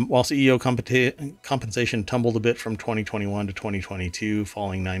 While CEO compensation tumbled a bit from 2021 to 2022,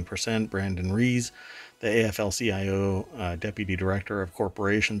 falling 9%, Brandon Rees, the AFL-CIO Deputy Director of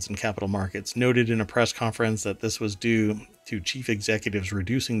Corporations and Capital Markets, noted in a press conference that this was due to chief executives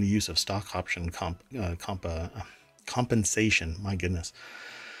reducing the use of stock option compensation. My goodness.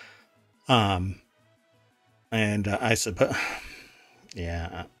 And I suppose,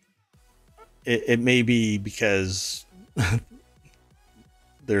 yeah, it may be because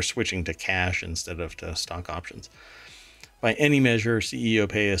they're switching to cash instead of to stock options. By any measure, CEO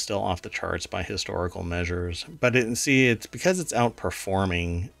pay is still off the charts by historical measures, but it's because it's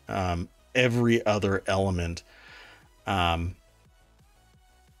outperforming every other element. I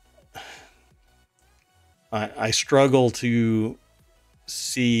struggle to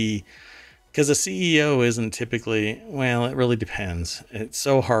see, because a CEO isn't typically, well, it really depends. It's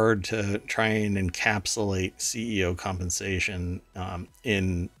so hard to try and encapsulate CEO compensation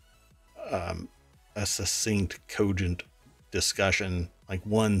in a succinct, cogent discussion, like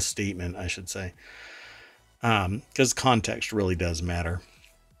one statement, I should say, because context really does matter.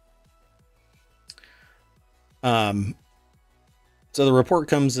 So the report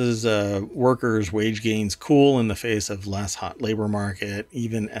comes as workers' wage gains cool in the face of less hot labor market,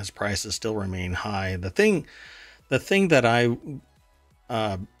 even as prices still remain high. The thing that I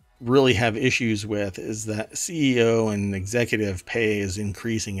uh, really have issues with is that CEO and executive pay is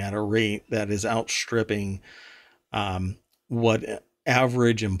increasing at a rate that is outstripping what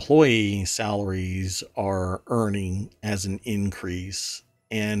average employee salaries are earning as an increase.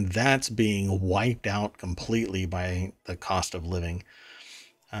 And that's being wiped out completely by the cost of living.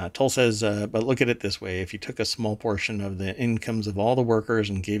 Toll says, but look at it this way. If you took a small portion of the incomes of all the workers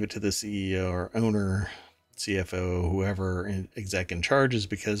and gave it to the CEO or owner, CFO, whoever exec in charge, is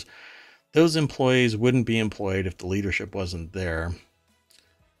because those employees wouldn't be employed if the leadership wasn't there.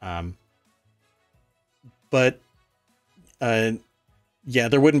 But yeah,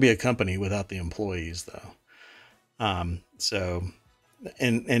 there wouldn't be a company without the employees, though. So,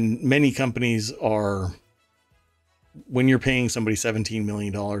 and many companies are, when you're paying somebody $17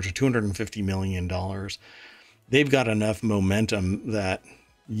 million or $250 million, they've got enough momentum that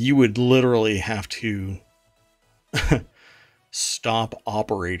you would literally have to stop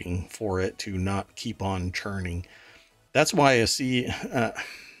operating for it to not keep on churning. That's why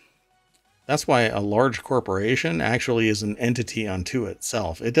that's why a large corporation actually is an entity unto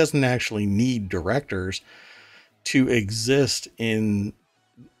itself. It doesn't actually need directors to exist in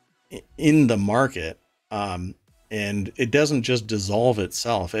the market. And it doesn't just dissolve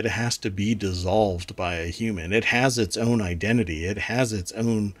itself. It has to be dissolved by a human. It has its own identity. It has its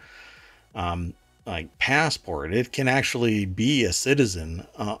own like passport. It can actually be a citizen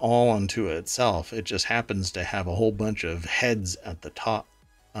all unto itself. It just happens to have a whole bunch of heads at the top,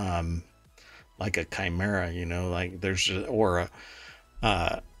 like a chimera, you know, like there's or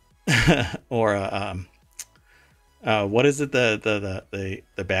a or a what is it, the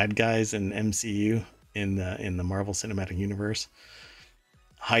bad guys in MCU in the Marvel Cinematic Universe?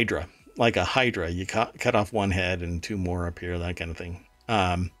 Hydra, like a Hydra. You cut off one head and two more appear, that kind of thing.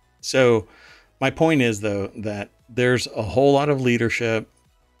 So my point is, though, that there's a whole lot of leadership.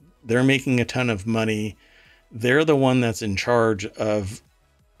 They're making a ton of money. They're the one that's in charge of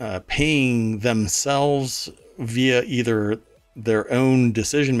paying themselves via either their own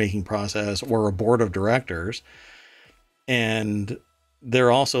decision-making process or a board of directors. And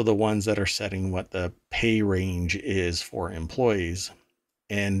they're also the ones that are setting what the pay range is for employees.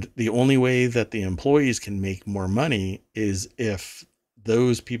 And the only way that the employees can make more money is if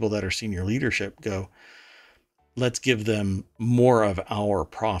those people that are senior leadership go, let's give them more of our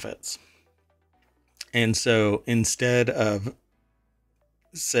profits. And so instead of,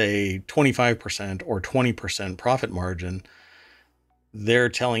 say, 25% or 20% profit margin, they're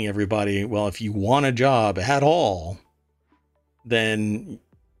telling everybody, well, if you want a job at all, then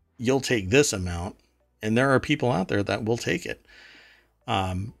you'll take this amount. And there are people out there that will take it.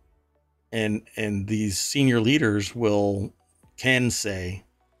 And these senior leaders can say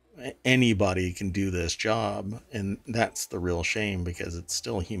anybody can do this job. And that's the real shame, because it's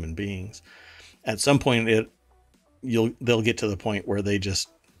still human beings. At some point they'll get to the point where they just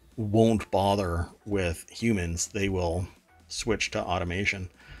won't bother with humans. They will switch to automation.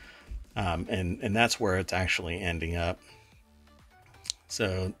 And that's where it's actually ending up.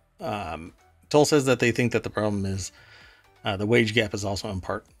 So Toll says that they think that the problem is the wage gap is also in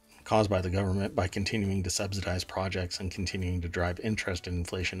part caused by the government by continuing to subsidize projects and continuing to drive interest and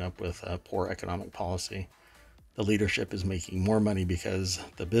inflation up with poor economic policy. The leadership is making more money because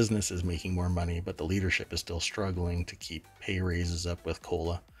the business is making more money, but the leadership is still struggling to keep pay raises up with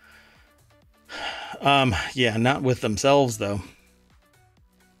COLA. Yeah, not with themselves, though.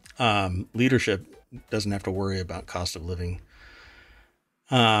 Leadership doesn't have to worry about cost of living.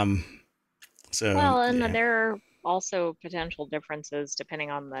 So, Well, and yeah. there are also potential differences depending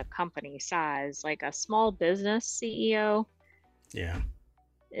on the company size. Like a small business CEO Yeah.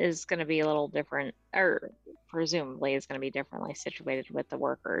 is going to be a little different, or presumably is going to be differently situated with the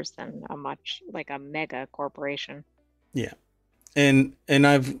workers than a much like a mega corporation. Yeah. And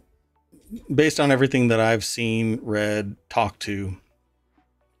I've, based on everything that I've seen, read, talked to,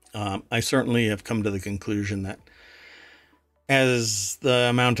 I certainly have come to the conclusion that as the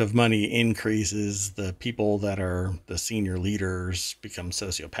amount of money increases, the people that are the senior leaders become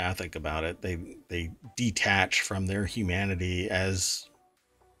sociopathic about it. They detach from their humanity as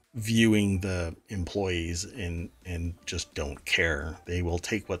viewing the employees and just don't care. They will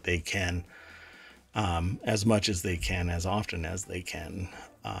take what they can, as much as they can, as often as they can.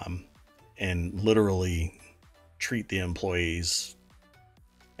 and literally treat the employees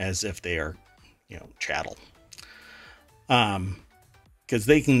as if they are, chattel. Because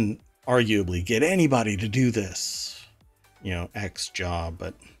they can arguably get anybody to do this, X job,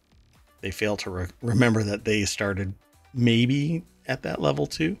 but they fail to remember that they started maybe at that level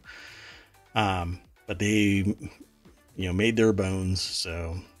too. But they, made their bones,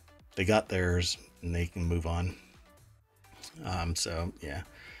 so they got theirs and they can move on. So yeah.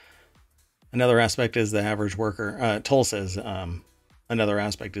 Another aspect is the average worker. Toll says another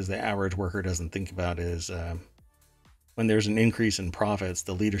aspect is the average worker doesn't think about is when there's an increase in profits,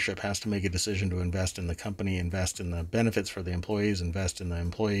 the leadership has to make a decision to invest in the company, invest in the benefits for the employees, invest in the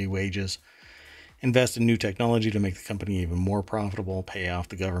employee wages, invest in new technology to make the company even more profitable, pay off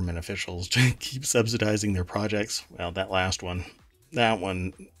the government officials to keep subsidizing their projects. Well, that last one, that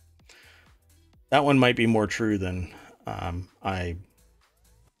one might be more true than I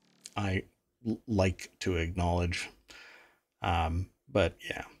like to acknowledge. But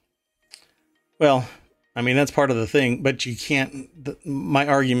yeah. Well, I mean, that's part of the thing, but you can't, my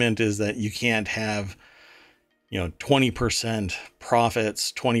argument is that you can't have, 20%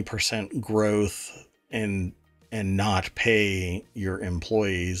 profits, 20% growth and not pay your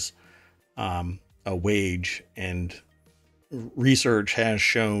employees, a wage. And research has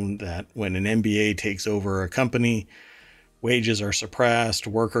shown that when an MBA takes over a company, wages are suppressed,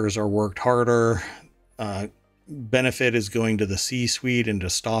 workers are worked harder, benefit is going to the C-suite and to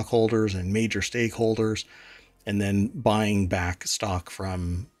stockholders and major stakeholders, and then buying back stock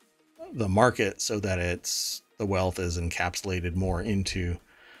from the market so that the wealth is encapsulated more into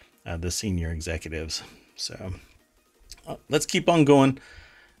the senior executives. So let's keep on going.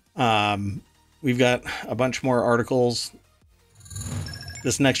 We've got a bunch more articles.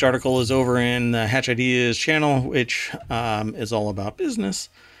 This next article is over in the Hatch Ideas channel, which is all about business.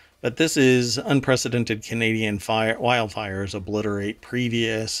 But this is unprecedented Canadian wildfires obliterate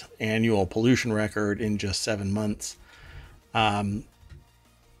previous annual pollution record in just 7 months.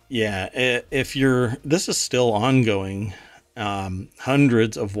 This is still ongoing.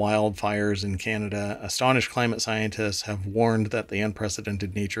 Hundreds of wildfires in Canada. Astonished climate scientists have warned that the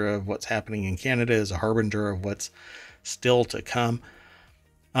unprecedented nature of what's happening in Canada is a harbinger of what's still to come.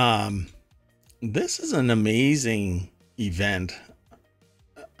 This is an amazing event.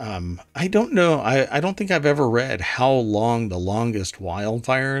 I don't know. I don't think I've ever read how long the longest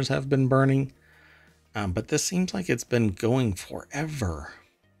wildfires have been burning. But this seems like it's been going forever.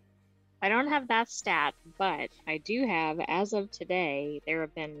 I don't have that stat, but I do have, as of today, there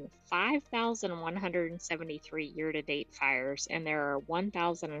have been 5,173 year-to-date fires, and there are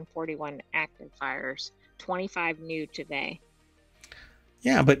 1,041 active fires, 25 new today.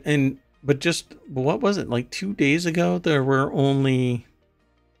 Yeah, but just, what was it, like 2 days ago? There were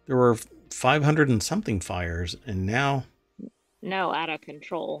 500 and something fires, and now... No, out of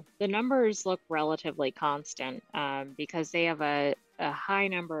control. The numbers look relatively constant because they have a high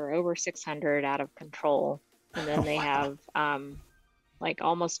number, over 600 out of control. And then they have like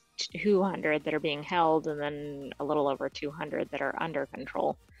almost 200 that are being held, and then a little over 200 that are under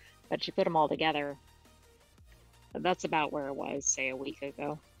control. But you put them all together, that's about where it was, say, a week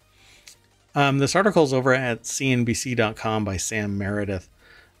ago. This article's over at cnbc.com by Sam Meredith.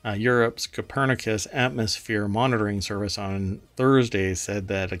 Europe's Copernicus Atmosphere Monitoring Service on Thursday said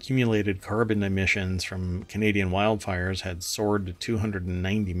that accumulated carbon emissions from Canadian wildfires had soared to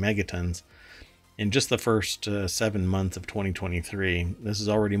 290 megatons in just the first 7 months of 2023. This is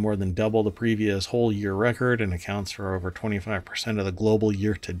already more than double the previous whole year record and accounts for over 25% of the global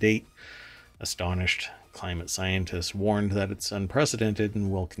year to date. Astonished climate scientists warned that it's unprecedented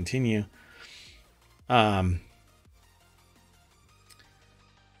and will continue.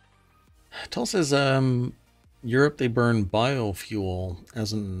 Tull says, Europe, they burn biofuel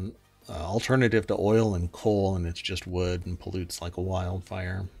as an alternative to oil and coal, and it's just wood and pollutes like a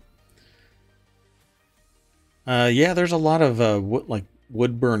wildfire. Yeah, there's a lot of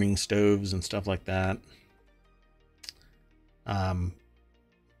wood burning stoves and stuff like that. I'm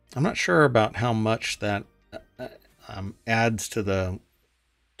not sure about how much that adds to the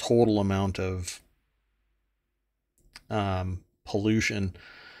total amount of pollution.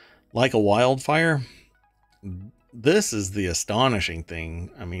 Like a wildfire, this is the astonishing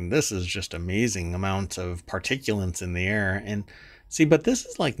thing. I mean, this is just amazing amounts of particulates in the air. And see, but this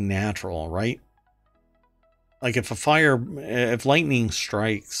is like natural, right? Like if lightning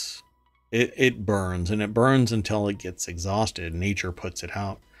strikes, it burns, and it burns until it gets exhausted. Nature puts it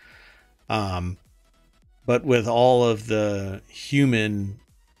out. But with all of the human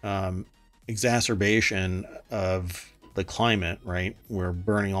exacerbation of the climate, right? We're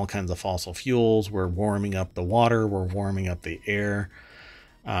burning all kinds of fossil fuels. We're warming up the water. We're warming up the air.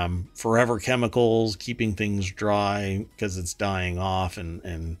 Forever chemicals, keeping things dry because it's dying off,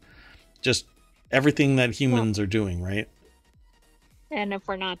 and just everything that Well, humans are doing, right? and if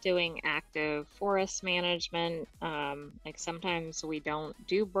we're not doing active forest management, like sometimes we don't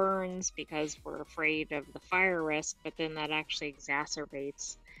do burns because we're afraid of the fire risk, but then that actually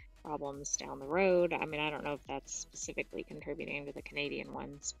exacerbates problems down the road. I mean, I don't know if that's specifically contributing to the Canadian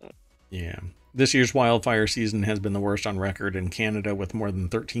ones, but Yeah. This year's wildfire season has been the worst on record in Canada, with more than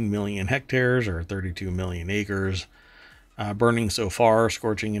 13 million hectares or 32 million acres burning so far,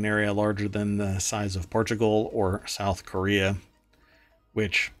 scorching an area larger than the size of Portugal or South Korea.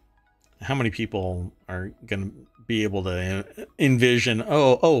 Which, how many people are going to be able to envision?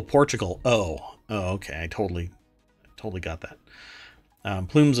 Oh, Portugal. Okay. I totally got that.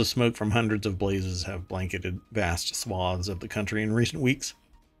 Plumes of smoke from hundreds of blazes have blanketed vast swaths of the country in recent weeks.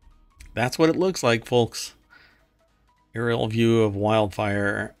 That's what it looks like, folks. Aerial view of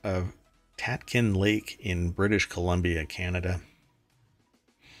wildfire of Tatkin Lake in British Columbia, Canada.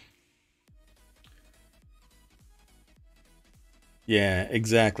 Yeah,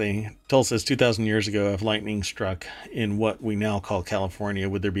 exactly. Tull says 2,000 years ago, if lightning struck in what we now call California,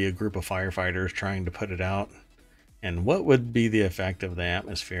 would there be a group of firefighters trying to put it out? And what would be the effect of the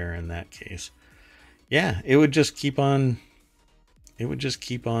atmosphere in that case? Yeah, it would just keep on. It would just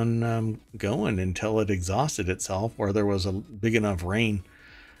keep on going until it exhausted itself, or there was a big enough rain.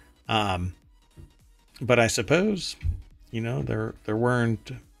 Um, but I suppose, there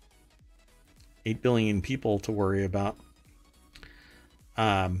weren't 8 billion people to worry about.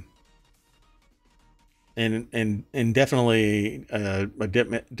 Um, and definitely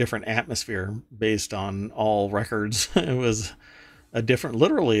different atmosphere based on all records. It was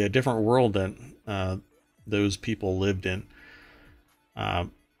literally a different world that those people lived in.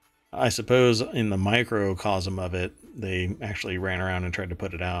 I suppose in the microcosm of it, they actually ran around and tried to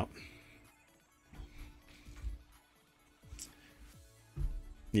put it out.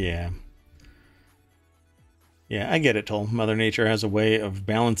 Yeah. Yeah, I get it, Toll. Mother Nature has a way of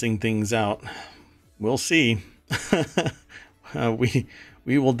balancing things out. We'll see.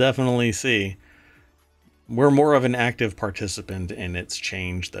 We will definitely see. We're more of an active participant in its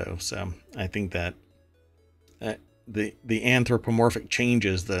change, though. So I think that the anthropomorphic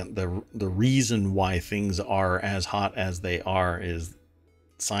changes, the reason why things are as hot as they are, is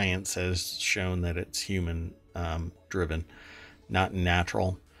science has shown that it's human driven, not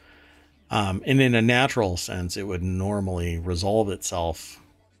natural. And in a natural sense, it would normally resolve itself,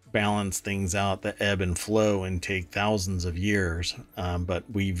 balance things out, the ebb and flow, and take thousands of years. But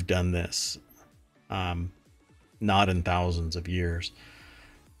we've done this not in thousands of years,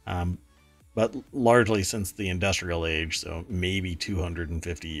 but largely since the industrial age, so maybe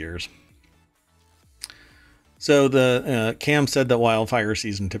 250 years. So the CAM said that wildfire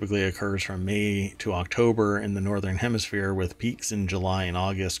season typically occurs from May to October in the Northern Hemisphere, with peaks in July and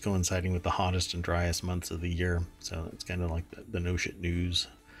August coinciding with the hottest and driest months of the year. So it's kind of like the no shit news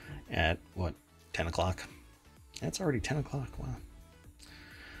at, 10 o'clock? That's already 10 o'clock.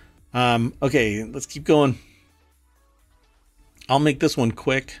 Wow. Okay, let's keep going. I'll make this one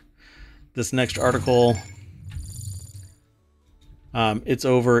quick. This next article, it's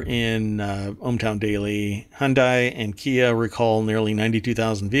over in ohmTown Daily. Hyundai and Kia recall nearly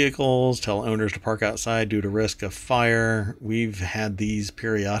 92,000 vehicles, tell owners to park outside due to risk of fire. We've had these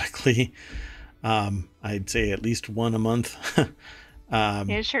periodically. I'd say at least one a month.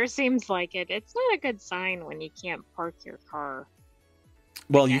 it sure seems like it. It's not a good sign when you can't park your car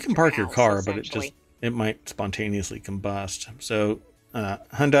Well, like you at can your park your house, car, but essentially. it might spontaneously combust. So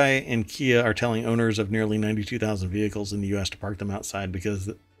Hyundai and Kia are telling owners of nearly 92,000 vehicles in the U.S. to park them outside because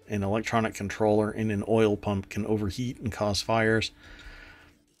an electronic controller in an oil pump can overheat and cause fires.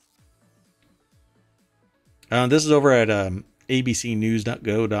 This is over at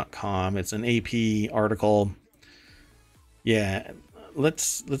abcnews.go.com. It's an AP article. Yeah,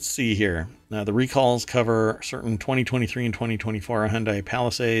 let's see here. The recalls cover certain 2023 and 2024 Hyundai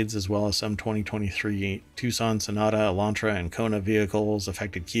Palisades, as well as some 2023 Tucson, Sonata, Elantra, and Kona vehicles.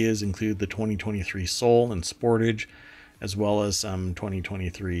 Affected Kias include the 2023 Soul and Sportage, as well as some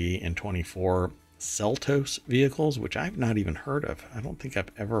 2023 and 24 Seltos vehicles, which I've not even heard of. I don't think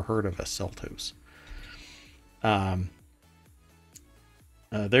I've ever heard of a Seltos.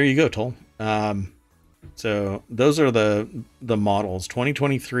 There you go, Toll. So those are the models: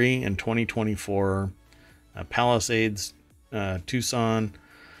 2023 and 2024 Palisades, Tucson,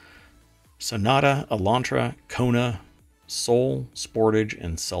 Sonata, Elantra, Kona, Soul, Sportage,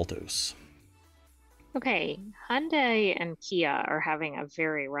 and Seltos. Okay, Hyundai and Kia are having a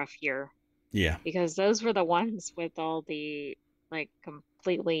very rough year Yeah. because those were the ones with all the like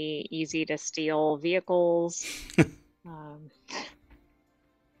completely easy to steal vehicles, um,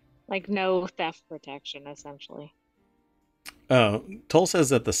 like no theft protection essentially. Oh, Toll says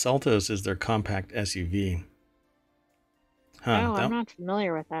that the Seltos is their compact SUV. Huh. Oh, I'm not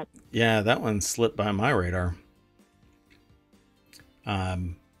familiar with that. Yeah, that one slipped by my radar.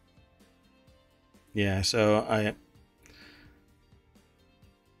 Um, yeah, so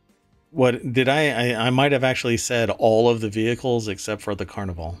what did I might have actually said all of the vehicles except for the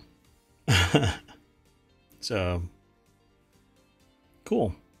Carnival. So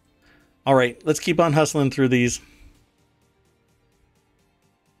cool. All right, let's keep on hustling through these.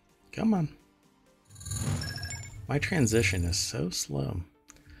 Come on. My transition is so slow.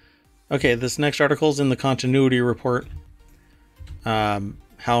 Okay, this next article is in the continuity report.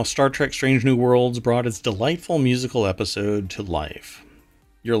 How Star Trek Strange New Worlds brought its delightful musical episode to life.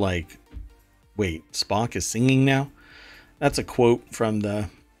 You're like, wait, Spock is singing now? That's a quote from the.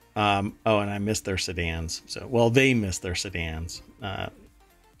 Oh, and I missed their sedans. So, well, they missed their sedans.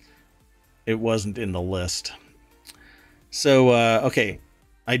 It wasn't in the list. So, okay.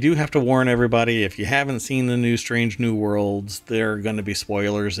 I do have to warn everybody, if you haven't seen the new Strange New Worlds, there are going to be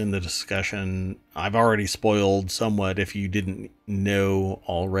spoilers in the discussion. I've already spoiled somewhat if you didn't know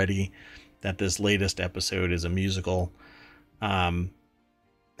already that this latest episode is a musical.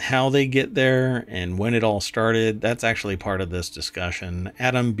 How they get there and when it all started, that's actually part of this discussion.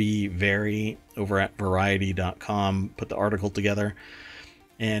 Adam B. Very over at Variety.com put the article together.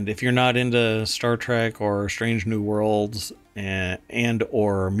 And if you're not into Star Trek or Strange New Worlds and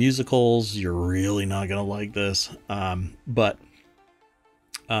or musicals, you're really not gonna like this. But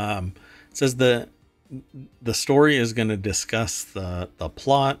it says the story is going to discuss the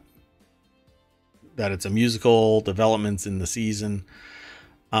plot, that it's a musical, developments in the season.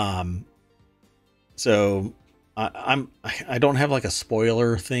 So I don't have like a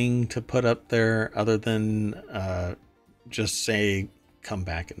spoiler thing to put up there other than just say come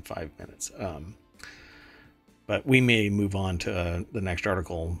back in 5 minutes. But we may move on to the next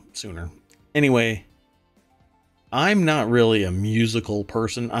article sooner. Anyway, I'm not really a musical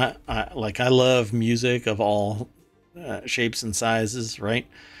person. I love music of all shapes and sizes, right?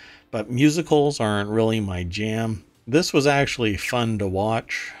 But musicals aren't really my jam. This was actually fun to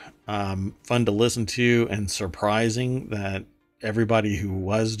watch, fun to listen to, and surprising that everybody who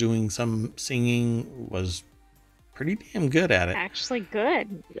was doing some singing was pretty damn good at it. Actually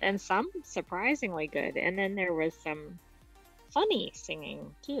good, and some surprisingly good. And then there was some funny singing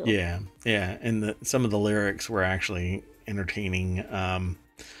too. Yeah, yeah, and some of the lyrics were actually entertaining.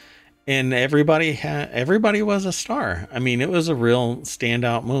 And everybody was a star. I mean, it was a real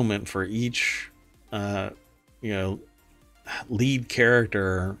standout moment for each, you know, lead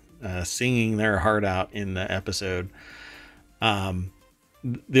character singing their heart out in the episode.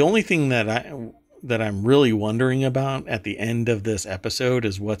 The only thing that I'm really wondering about at the end of this episode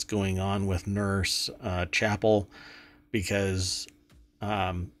is what's going on with Nurse Chapel, because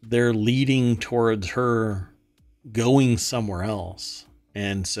they're leading towards her going somewhere else.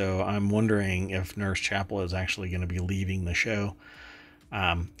 And so I'm wondering if Nurse Chapel is actually going to be leaving the show.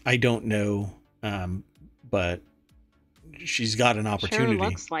 I don't know, but she's got an Sure opportunity,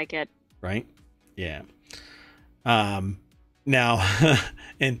 looks like it. right? Yeah. Now,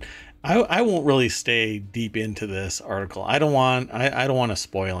 and I won't really stay deep into this article. I don't want to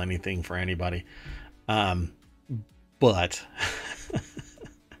spoil anything for anybody. But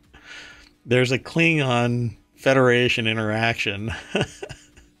there's a Klingon Federation interaction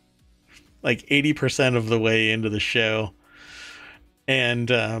like 80% of the way into the show. And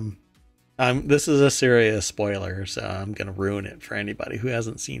this is a serious spoiler, so I'm going to ruin it for anybody who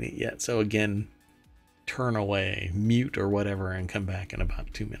hasn't seen it yet. So again, turn away, mute or whatever, and come back in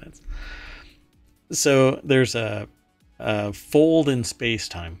about 2 minutes. So there's a fold in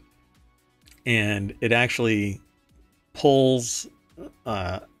space-time, and it actually pulls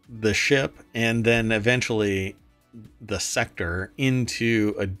the ship and then eventually the sector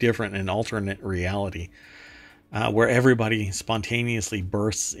into a different and alternate reality where everybody spontaneously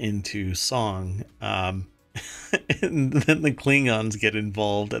bursts into song. And then the Klingons get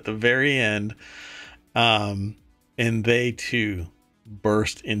involved at the very end, and they too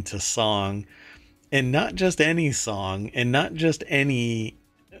burst into song, and not just any song and not just any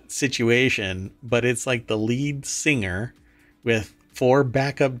situation, but it's like the lead singer with 4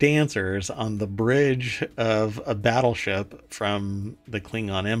 backup dancers on the bridge of a battleship from the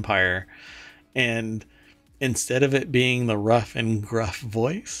Klingon Empire. And instead of it being the rough and gruff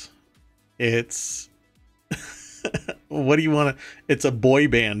voice, it's What do you want to? It's a boy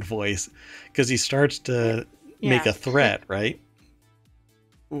band voice because he starts to make Yeah. a threat, right?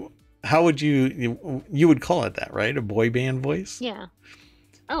 How would you would call it that, right? A boy band voice? Yeah.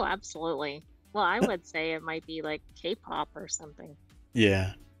 Oh, absolutely. Well, I would say it might be like K-pop or something.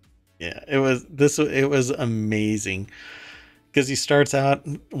 Yeah. Yeah. It was amazing because he starts out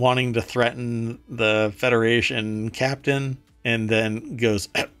wanting to threaten the Federation captain and then goes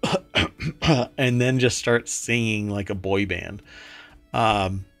and then just starts singing like a boy band.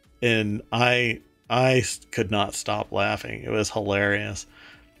 Um, and I could not stop laughing. It was hilarious.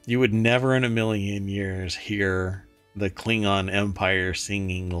 You would never in a million years hear the Klingon Empire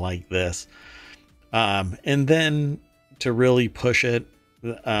singing like this. And then to really push it,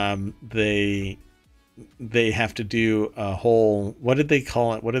 they have to do a whole, what did they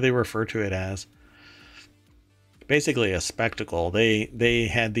call it? What did they refer to it as? Basically a spectacle. They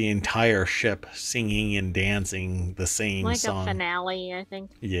had the entire ship singing and dancing the same Like a song. finale, I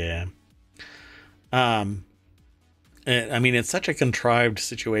think. Yeah. Um, I mean, it's such a contrived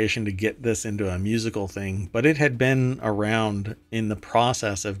situation to get this into a musical thing, but it had been around in the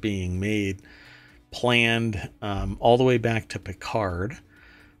process of being made, planned all the way back to Picard.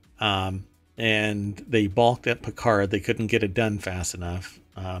 And they balked at Picard. They couldn't get it done fast enough,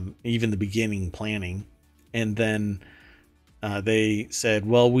 even the beginning planning. And then they said,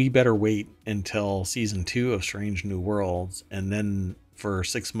 well, we better wait until season 2 of Strange New Worlds. And then for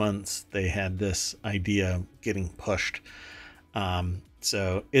 6 months, they had this idea getting pushed.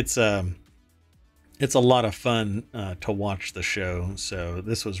 So it's a lot of fun to watch the show. So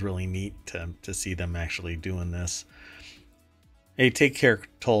this was really neat to see them actually doing this. Hey, take care,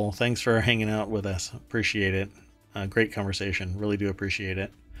 Toll. Thanks for hanging out with us. Appreciate it. Great conversation. Really do appreciate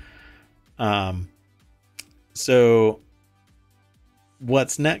it. So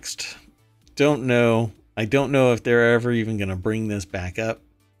what's next? Don't know. I don't know if they're ever even going to bring this back up.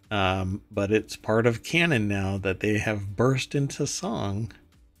 But it's part of canon now that they have burst into song.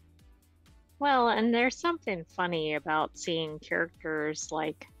 Well, and there's something funny about seeing characters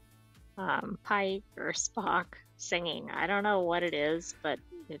like Pike or Spock singing. I don't know what it is, but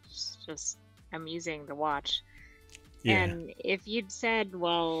it's just amusing to watch. Yeah. And if you'd said,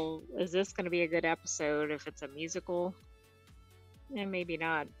 well, is this going to be a good episode if it's a musical? Maybe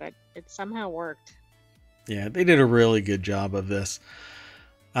not, but it somehow worked. Yeah, they did a really good job of this.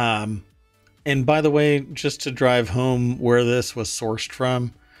 And by the way, just to drive home where this was sourced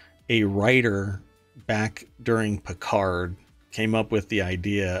from, a writer back during Picard came up with the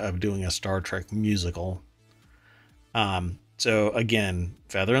idea of doing a Star Trek musical. So again,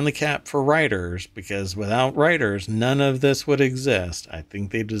 feather in the cap for writers, because without writers, none of this would exist. I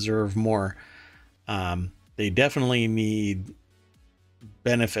think they deserve more. They definitely need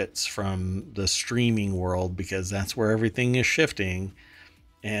benefits from the streaming world because that's where everything is shifting.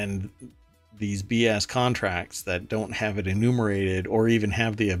 And these BS contracts that don't have it enumerated or even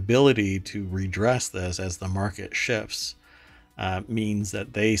have the ability to redress this as the market shifts means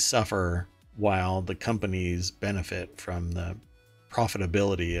that they suffer while the companies benefit from the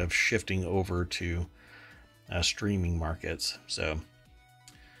profitability of shifting over to streaming markets. So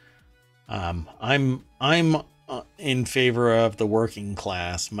I'm in favor of the working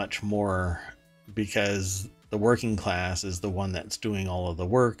class much more because the working class is the one that's doing all of the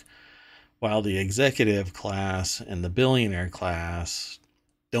work, while the executive class and the billionaire class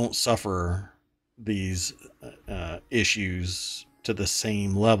don't suffer these issues to the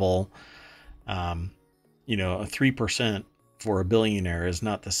same level. A 3% for a billionaire is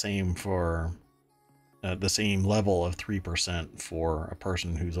not the same for the same level of 3% for a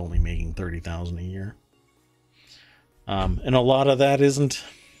person who's only making $30,000 a year. And a lot of that isn't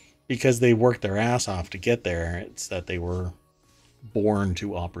because they worked their ass off to get there. It's that they were born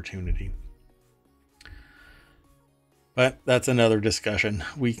to opportunity. But that's another discussion.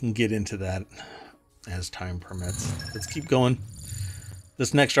 We can get into that as time permits. Let's keep going.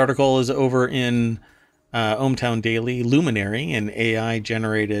 This next article is over in ohmTown Daily. Luminary, an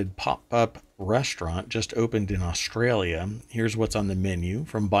AI-generated pop-up restaurant, just opened in Australia. Here's what's on the menu,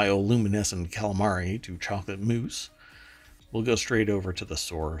 from bioluminescent calamari to chocolate mousse. We'll go straight over to the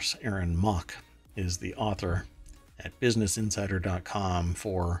source. Aaron Mock is the author at businessinsider.com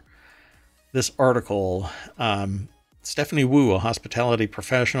for this article. Stephanie Wu, a hospitality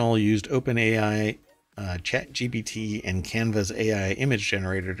professional, used OpenAI, ChatGPT, and Canva's AI image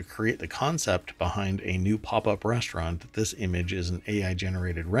generator to create the concept behind a new pop-up restaurant. This image is an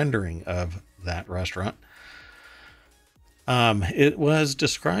AI-generated rendering of that restaurant. It was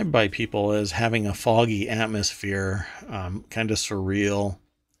described by people as having a foggy atmosphere, kind of surreal,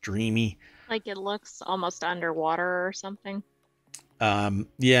 dreamy. Like it looks almost underwater or something.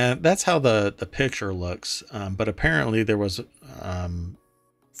 Yeah, that's how the picture looks. But apparently there was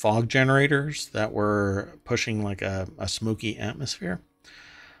fog generators that were pushing like a smoky atmosphere.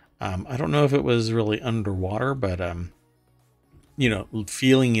 I don't know if it was really underwater, but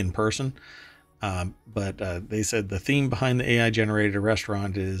feeling in person. But they said the theme behind the AI generated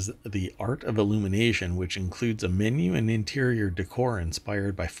restaurant is the art of illumination, which includes a menu and interior decor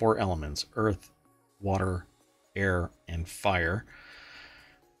inspired by four elements: earth, water, air, and fire.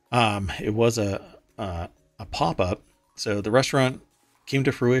 It was a pop up. So the restaurant came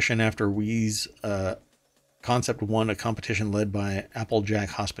to fruition after Wee's concept won a competition led by Applejack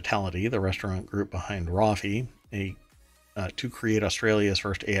Hospitality, the restaurant group behind Rafi, to create Australia's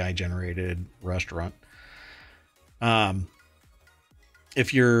first AI generated restaurant. Um,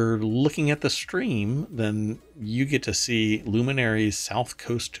 if you're looking at the stream, then you get to see Luminary's South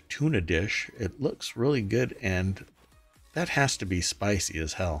Coast tuna dish. It looks really good, and that has to be spicy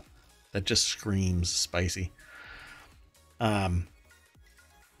as hell. That just screams spicy.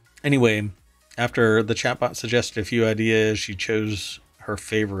 Anyway, after the chatbot suggested a few ideas, she chose her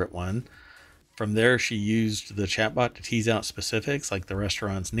favorite one. From there, she used the chatbot to tease out specifics like the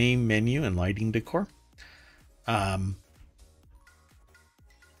restaurant's name, menu, and lighting decor.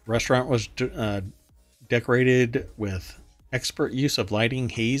 Restaurant was decorated with expert use of lighting,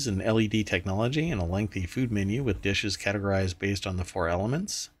 haze, and LED technology, and a lengthy food menu with dishes categorized based on the four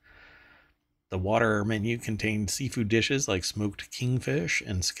elements. The water menu contained seafood dishes like smoked kingfish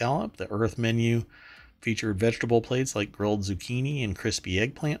and scallop. The earth menu featured vegetable plates like grilled zucchini and crispy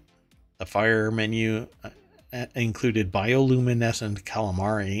eggplant. The fire menu included bioluminescent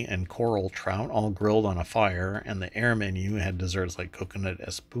calamari and coral trout, all grilled on a fire. And the air menu had desserts like coconut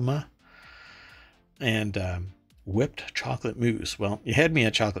espuma and whipped chocolate mousse. Well, you had me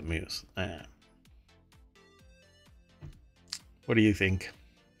at chocolate mousse. What do you think?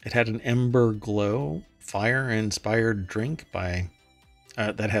 It had an ember glow, fire-inspired drink by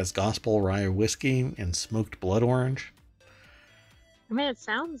that has gospel rye whiskey and smoked blood orange. I mean, it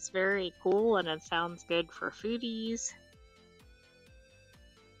sounds very cool and it sounds good for foodies.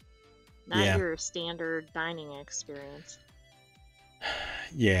 Not Yeah, your standard dining experience.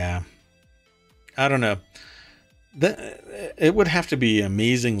 yeah. I don't know. It would have to be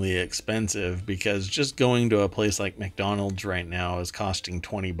amazingly expensive because just going to a place like McDonald's right now is costing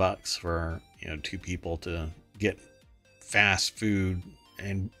 $20 for two people to get fast food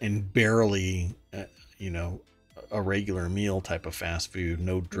and barely a regular meal type of fast food,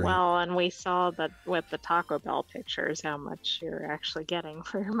 no drink. Well, and we saw that with the Taco Bell pictures, how much you're actually getting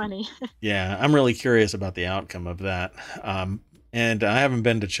for your money. Yeah, I'm really curious about the outcome of that. And I haven't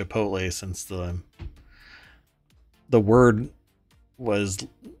been to Chipotle since the word was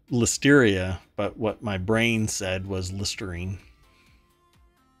listeria, but what my brain said was Listerine.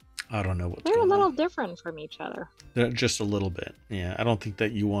 I don't know what's They're a going little on. different from each other. Just a little bit. Yeah, I don't think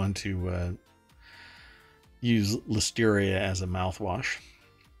that you want to use listeria as a mouthwash.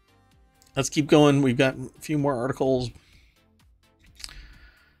 Let's keep going. We've got a few more articles.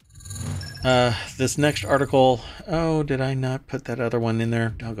 This next article. Oh, did I not put that other one in there?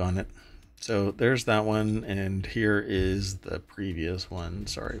 Doggone it. So there's that one, and here is the previous one.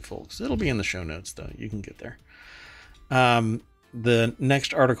 Sorry, folks. It'll be in the show notes, though. You can get there. The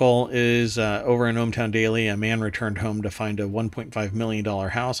next article is over in ohmTown Daily. A man returned home to find a $1.5 million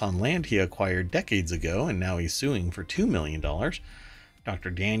house on land he acquired decades ago, and now he's suing for $2 million. Dr.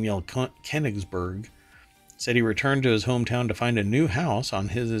 Daniel Kenigsberg said he returned to his hometown to find a new house on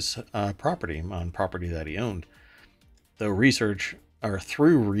his property that he owned. Through research,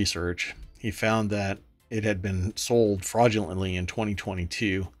 he found that it had been sold fraudulently in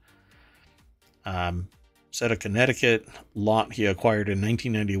 2022. Said a Connecticut lot he acquired in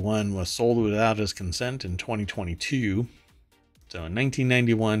 1991 was sold without his consent in 2022. So in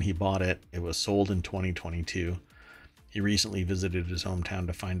 1991, he bought it. It was sold in 2022. He recently visited his hometown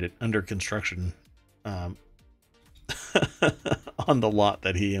to find it under construction on the lot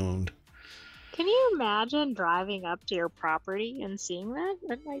that he owned. Can you imagine driving up to your property and seeing that?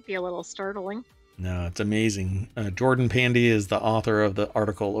 That might be a little startling. No, it's amazing. Jordan Pandy is the author of the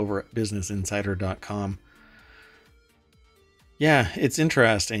article over at businessinsider.com. Yeah, it's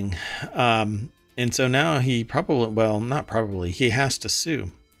interesting. And so now he he has to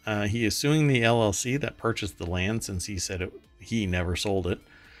sue. He is suing the LLC that purchased the land since he said he never sold it.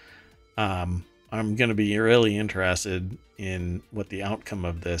 I'm going to be really interested in what the outcome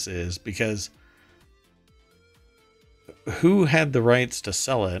of this is, because who had the rights to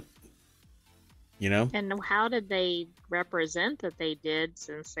sell it you know? And how did they represent that they did,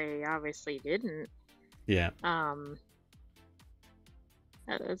 since they obviously didn't? Yeah. Um,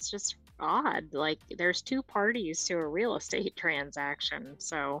 it's just odd. Like, there's two parties to a real estate transaction,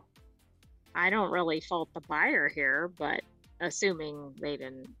 so I don't really fault the buyer here, but assuming they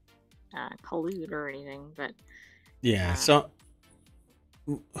didn't collude or anything. But Yeah. uh, So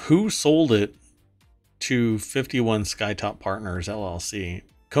who sold it to 51 Skytop Partners LLC?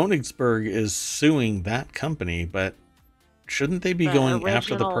 Konigsberg is suing that company, but shouldn't they be the going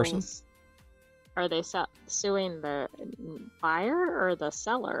after the person? originals, are they suing the buyer or the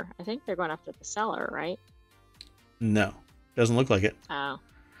seller? I think they're going after the seller, right? No, doesn't look like it. Oh,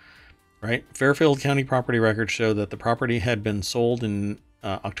 Right? Fairfield County property records show that the property had been sold in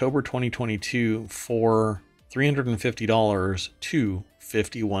October 2022 for $350 to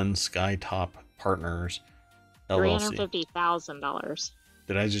 51 Skytop Partners LLC. $350,000.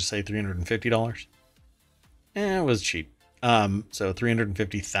 Did I just say $350? It was cheap. So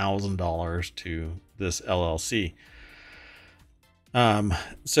 $350,000 to this LLC.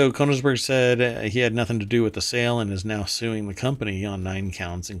 So Koenigsberg said he had nothing to do with the sale and is now suing the company on 9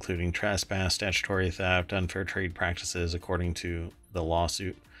 counts, including trespass, statutory theft, unfair trade practices, according to the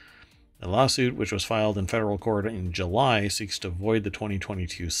lawsuit. The lawsuit, which was filed in federal court in July, seeks to void the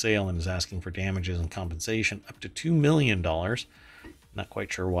 2022 sale and is asking for damages and compensation up to $2 million. Not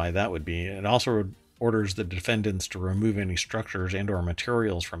quite sure why that would be. It also orders the defendants to remove any structures and or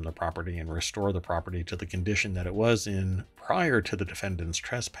materials from the property and restore the property to the condition that it was in prior to the defendant's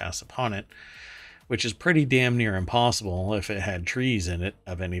trespass upon it, which is pretty damn near impossible if it had trees in it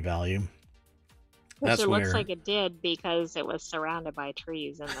of any value. Which it looks like it did, because it was surrounded by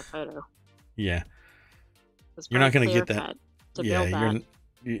trees in the photo. Yeah. You're not going to get that. Yeah,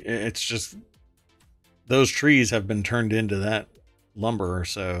 it's just those trees have been turned into that lumber,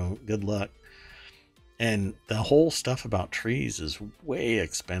 so good luck. And the whole stuff about trees is way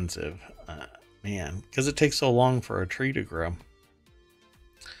expensive, man, because it takes so long for a tree to grow.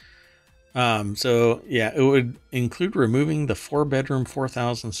 So yeah, it would include removing the 4-bedroom,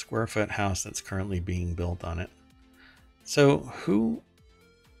 4,000 square foot house that's currently being built on it. So who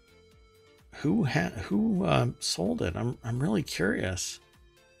sold it? I'm really curious.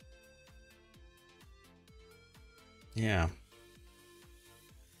 Yeah.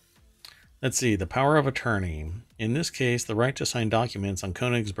 Let's see, the power of attorney. In this case, the right to sign documents on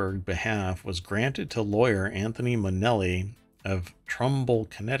Koenigsberg's behalf was granted to lawyer Anthony Manelli of Trumbull,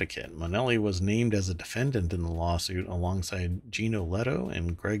 Connecticut. Manelli was named as a defendant in the lawsuit alongside Gino Leto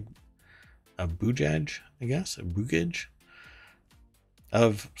and Greg Bugaj, Bugaj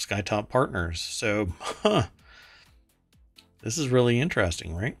of Skytop Partners. So, this is really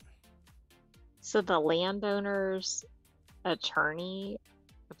interesting, right? So the landowner's attorney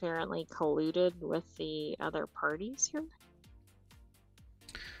apparently colluded with the other parties here?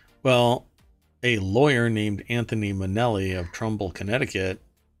 Well, a lawyer named Anthony Manelli of Trumbull, Connecticut.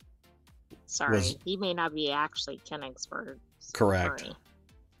 Sorry, he may not be actually Koenigsberg's correct. attorney.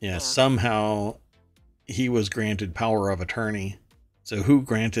 Yeah, somehow he was granted power of attorney. So who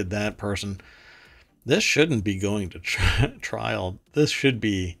granted that person? This shouldn't be going to trial. This should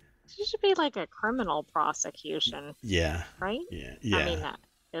be like a criminal prosecution. Yeah. Right? Yeah. I mean,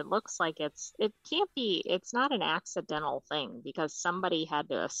 it looks like it's not an accidental thing, because somebody had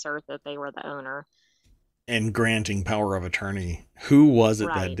to assert that they were the owner. And granting power of attorney. Who was it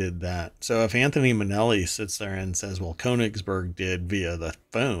that did that? So if Anthony Manelli sits there and says, well, Koenigsberg did via the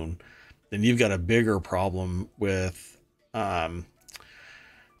phone, then you've got a bigger problem with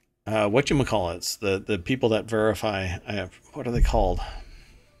whatchamacallits, the people that verify. What are they called?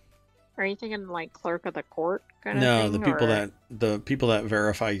 Are you thinking like clerk of the court kind of No, thing? the people that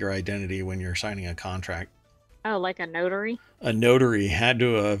verify your identity when you're signing a contract. Oh, like a notary? A notary had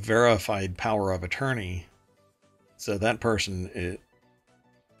to have verified power of attorney. So that person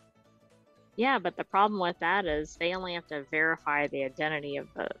Yeah, but the problem with that is they only have to verify the identity of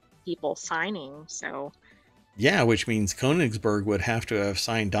the people signing, so... Yeah, which means Koenigsberg would have to have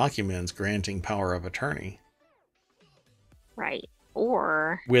signed documents granting power of attorney. Right.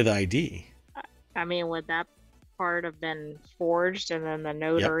 Or... with ID. I mean, would that part have been forged and then the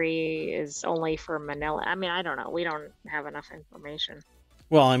notary is only for Manila? I mean, I don't know. We don't have enough information.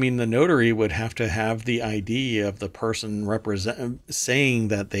 Well, I mean, the notary would have to have the ID of the person saying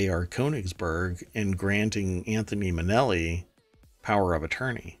that they are Koenigsberg and granting Anthony Manelli power of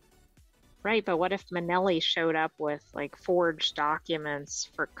attorney. Right, but what if Manelli showed up with like forged documents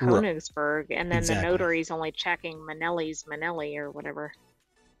for Koenigsberg, and then the notary's only checking Manelli or whatever?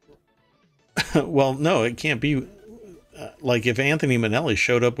 Well, no, it can't be. Like if Anthony Manelli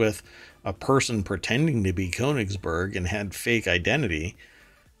showed up with a person pretending to be Königsberg and had fake identity,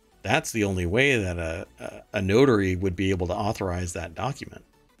 that's the only way that a notary would be able to authorize that document.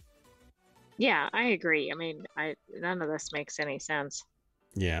 Yeah, I agree. I mean, I none of this makes any sense.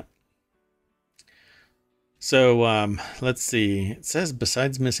 Yeah. So let's see. It says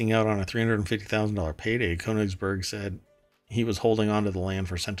besides missing out on a $350,000 payday, Königsberg said he was holding on to the land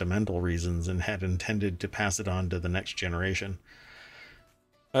for sentimental reasons and had intended to pass it on to the next generation.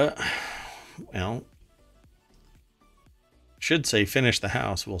 Uh, well, should say finish the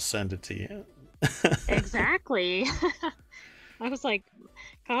house. We'll send it to you. Exactly. I was like,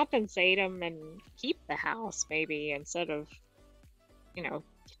 compensate them and keep the house maybe instead of, you know,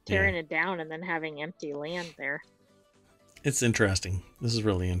 Yeah. tearing it down and then having empty land there. It's interesting. This is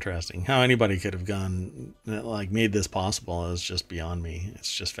really interesting. How anybody could have gone, like, made this possible is just beyond me.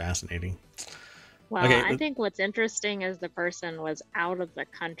 It's just fascinating. Well, Okay. I think what's interesting is the person was out of the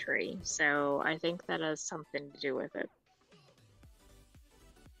country, so I think that has something to do with it.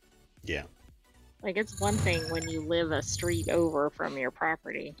 Yeah. Like, it's one thing when you live a street over from your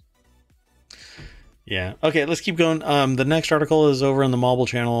property. Yeah. Okay, let's keep going. The next article is over on the Mobile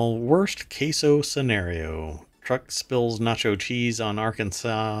Channel. Worst queso scenario. Truck spills nacho cheese on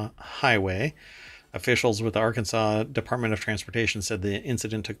Arkansas highway. Officials with the Arkansas Department of Transportation said the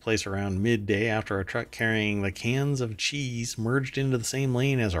incident took place around midday after a truck carrying the cans of cheese merged into the same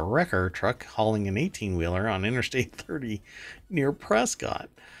lane as a wrecker truck hauling an 18-wheeler on Interstate 30 near Prescott.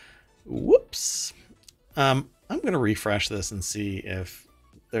 Whoops. I'm going to refresh this and see if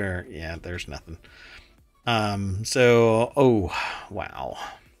there's nothing. Oh, wow.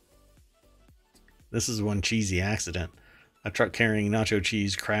 This is one cheesy accident. A truck carrying nacho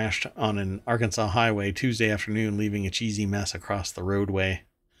cheese crashed on an Arkansas highway Tuesday afternoon, leaving a cheesy mess across the roadway.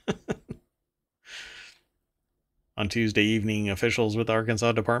 On Tuesday evening, officials with the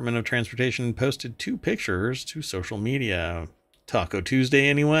Arkansas Department of Transportation posted 2 pictures to social media. Taco Tuesday,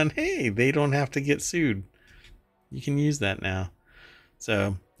 anyone? Hey, they don't have to get sued. You can use that now.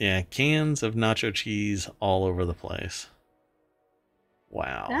 So, yeah, cans of nacho cheese all over the place.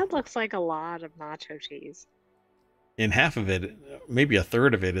 Wow. That looks like a lot of nacho cheese. And half of it, maybe a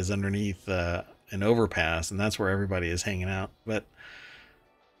third of it, is underneath an overpass, and that's where everybody is hanging out. But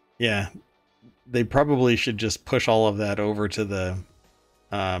yeah, they probably should just push all of that over to the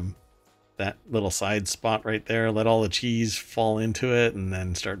that little side spot right there. Let all the cheese fall into it, and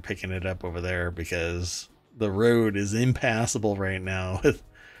then start picking it up over there because the road is impassable right now with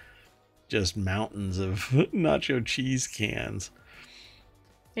just mountains of nacho cheese cans.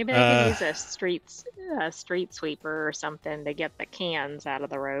 Maybe they could use a street sweeper or something to get the cans out of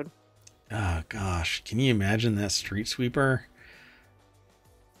the road. Oh gosh, can you imagine that street sweeper?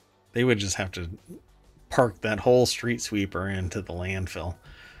 They would just have to park that whole street sweeper into the landfill.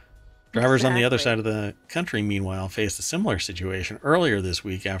 Drivers on the other Exactly. side of the country, meanwhile, faced a similar situation earlier this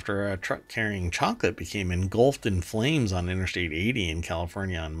week after a truck carrying chocolate became engulfed in flames on Interstate 80 in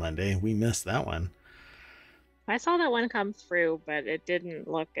California on Monday. We missed that one. I saw that one come through, but it didn't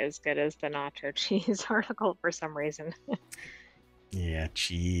look as good as the nacho cheese article for some reason. Yeah,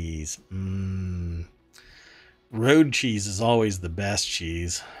 cheese. Road cheese is always the best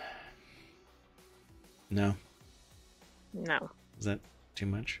cheese. No? No. Is that too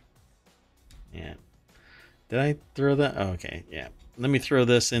much? Yeah. Did I throw that? Oh, okay, yeah. Let me throw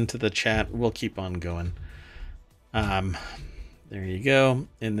this into the chat. We'll keep on going. Um, there you go.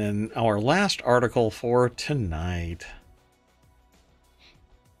 And then our last article for tonight.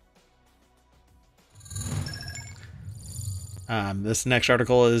 This next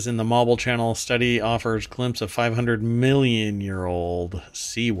article is in the Mobile Channel. Study offers glimpse of 500 million-year-old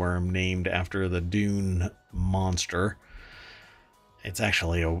sea worm named after the Dune monster. It's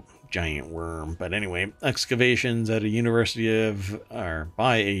actually a giant worm, but anyway, excavations at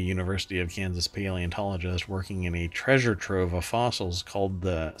by a University of Kansas paleontologist working in a treasure trove of fossils called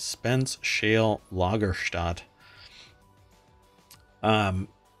the Spence Shale Lagerstatt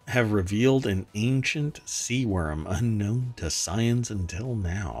have revealed an ancient sea worm unknown to science until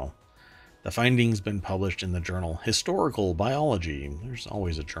now. The findings been published in the journal Historical Biology. There's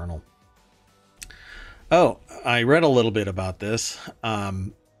always a journal. Oh, I read a little bit about this.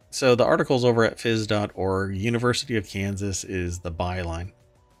 So the article's over at phys.org. University of Kansas is the byline.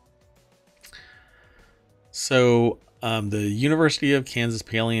 So the University of Kansas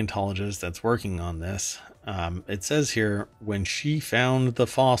paleontologist that's working on this, it says here, when she found the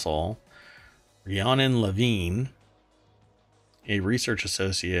fossil, Rhiannon Levine, a research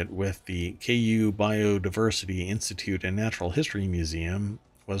associate with the KU Biodiversity Institute and Natural History Museum,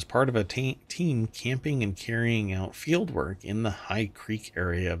 was part of a team camping and carrying out field work in the High Creek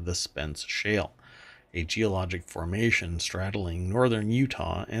area of the Spence Shale, a geologic formation straddling northern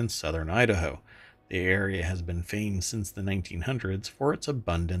Utah and southern Idaho. The area has been famed since the 1900s for its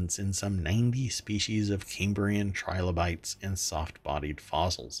abundance in some 90 species of Cambrian trilobites and soft-bodied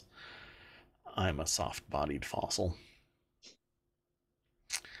fossils. I'm a soft-bodied fossil.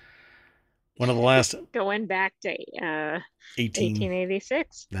 One of the last Going back to 18.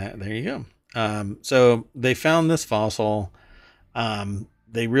 1886. There you go. So they found this fossil.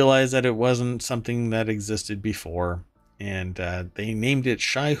 They realized that it wasn't something that existed before, and they named it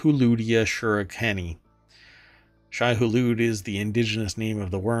Shihuludia shurikeni. Shihulud is the indigenous name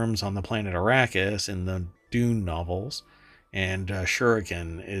of the worms on the planet Arrakis in the Dune novels, and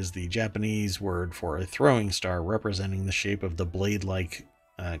shuriken is the Japanese word for a throwing star representing the shape of the blade-like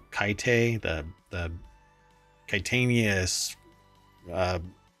kaite, the chitinous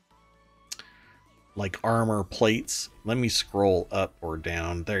like armor plates. Let me scroll up or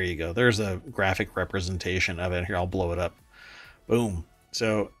down. There you go. There's a graphic representation of it. Here, I'll blow it up. Boom.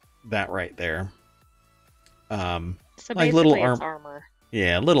 So that right there. So Like little basically, it's armor.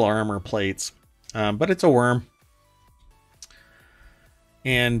 Yeah, little armor plates. But it's a worm.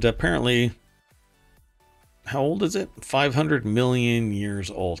 And apparently, how old is it? 500 million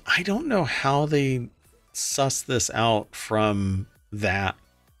years old. I don't know how they suss this out from that.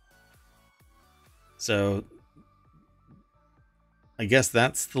 So I guess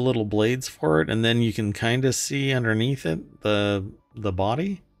that's the little blades for it, and then you can kind of see underneath it the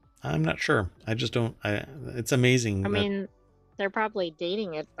body. I'm not sure. I just don't. It's amazing. I mean, they're probably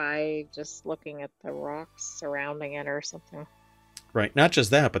dating it by just looking at the rocks surrounding it or something. Right. Not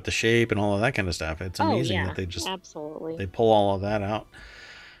just that, but the shape and all of that kind of stuff. It's Oh, amazing yeah, that they just absolutely. they pull all of that out.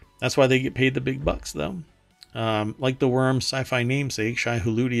 That's why they get paid the big bucks, though. Like the worm's sci-fi namesake,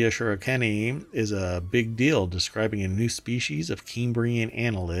 Shihuludia shurikeni is a big deal, describing a new species of Cambrian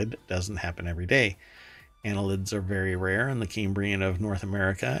annelid. Doesn't happen every day. Annelids are very rare in the Cambrian of North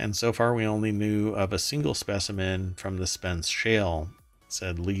America, and so far we only knew of a single specimen from the Spence Shale,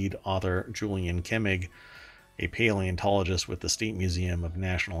 said lead author Julian Kemmig, a paleontologist with the State Museum of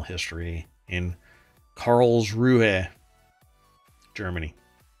National History in Karlsruhe, Germany.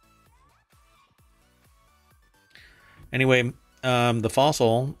 Anyway, the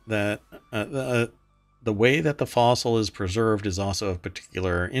fossil that the way that the fossil is preserved is also of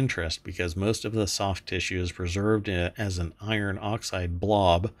particular interest because most of the soft tissue is preserved as an iron oxide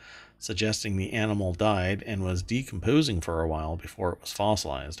blob, suggesting the animal died and was decomposing for a while before it was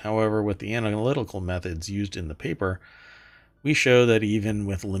fossilized. However, with the analytical methods used in the paper, we show that even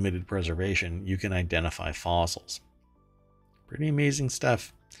with limited preservation, you can identify fossils. Pretty amazing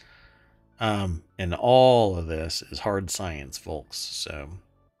stuff. And all of this is hard science, folks. So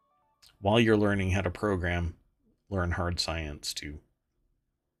while you're learning how to program, learn hard science too.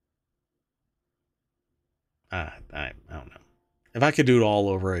 I don't know. If I could do it all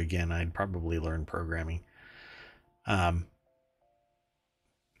over again, I'd probably learn programming. Now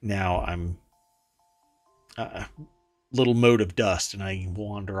I'm a little mote of dust and I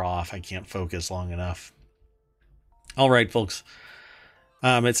wander off. I can't focus long enough. All right, folks.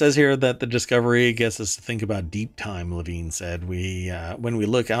 It says here that the discovery gets us to think about deep time, Levine said. When we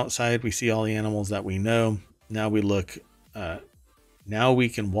look outside, we see all the animals that we know. Now we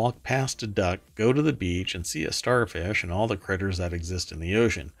can walk past a duck, go to the beach, and see a starfish and all the critters that exist in the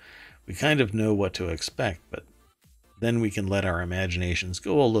ocean. We kind of know what to expect, but then we can let our imaginations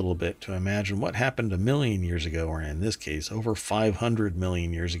go a little bit to imagine what happened a million years ago, or in this case, over 500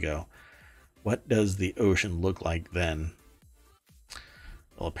 million years ago. What does the ocean look like then?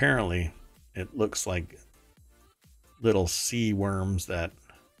 Well, apparently, it looks like little sea worms that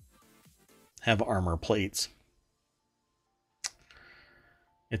have armor plates.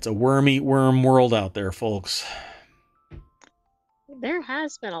 It's a worm eat worm world out there, folks. There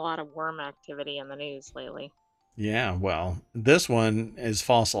has been a lot of worm activity in the news lately. Yeah, well, this one is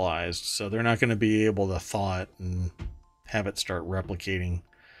fossilized, so they're not going to be able to thaw it and have it start replicating.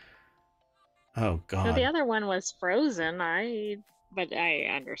 Oh, No, the God. other one was frozen. But I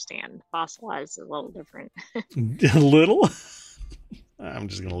understand. Fossilized is a little different. A little? I'm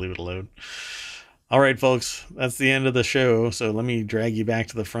just going to leave it alone. All right, folks, that's the end of the show. So let me drag you back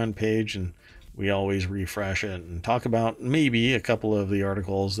to the front page, and we always refresh it and talk about maybe a couple of the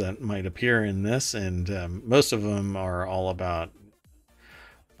articles that might appear in this. And most of them are all about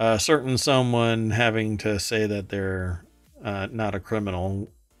a certain someone having to say that they're not a criminal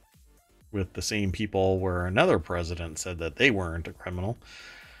with the same people where another president said that they weren't a criminal.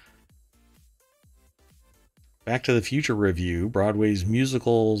 Back to the Future review. Broadway's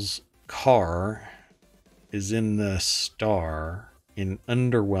musical's car is in the star in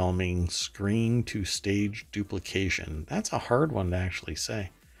underwhelming screen to stage duplication. That's a hard one to actually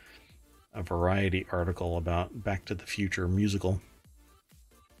say. A Variety article about Back to the Future musical.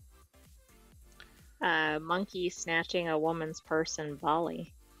 Monkey snatching a woman's purse in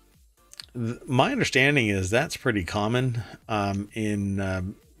Bali. My understanding is that's pretty common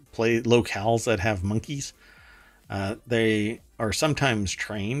in play locales that have monkeys. They are sometimes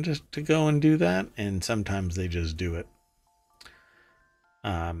trained to go and do that, and sometimes they just do it.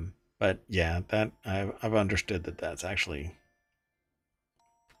 But yeah, that I've understood that that's actually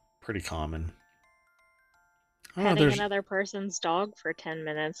pretty common. Petting another person's dog for 10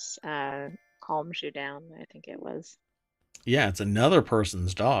 minutes calms you down, I think it was. Yeah, it's another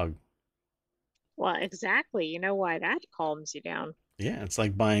person's dog. Well, exactly. You know why that calms you down. Yeah, it's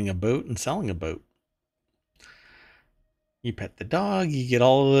like buying a boat and selling a boat. You pet the dog, you get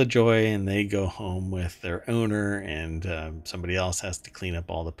all of the joy, and they go home with their owner, and somebody else has to clean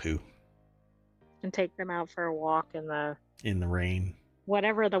up all the poo. And take them out for a walk in the rain.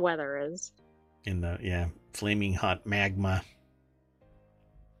 Whatever the weather is. In the flaming hot magma.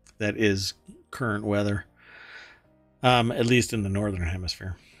 That is current weather. At least in the northern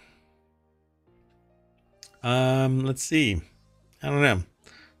hemisphere. Let's see. I don't know.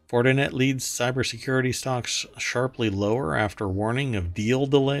 Fortinet leads cybersecurity stocks sharply lower after warning of deal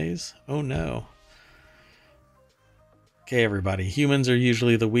delays. Oh no. Okay, everybody. Humans are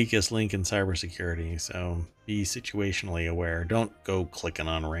usually the weakest link in cybersecurity, so be situationally aware. Don't go clicking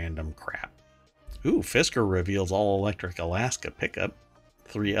on random crap. Ooh, Fisker reveals all-electric Alaska pickup.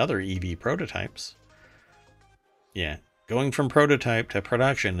 3 other EV prototypes. Yeah, going from prototype to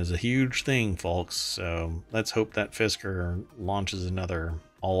production is a huge thing, folks. So let's hope that Fisker launches another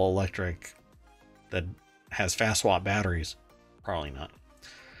all-electric that has fast swap batteries. Probably not.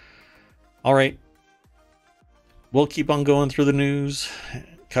 All right. We'll keep on going through the news.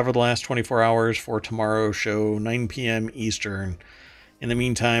 Cover the last 24 hours for tomorrow's show, 9 p.m. Eastern. In the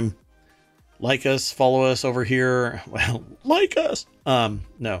meantime, like us, follow us over here. Well, like us.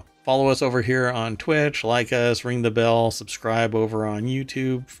 No. Follow us over here on Twitch, like us, ring the bell, subscribe over on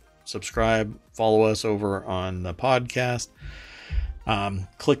YouTube, subscribe, follow us over on the podcast.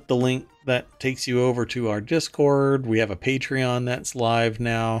 Click the link that takes you over to our Discord. We have a Patreon that's live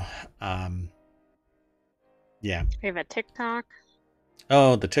now. Yeah. We have a TikTok.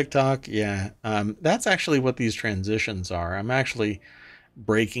 Oh, the TikTok. Yeah. That's actually what these transitions are. I'm actually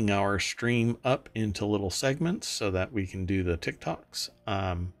breaking our stream up into little segments so that we can do the TikToks.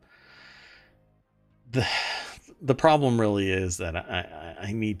 The problem really is that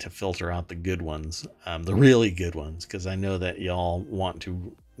I need to filter out the good ones, the really good ones, because I know that y'all want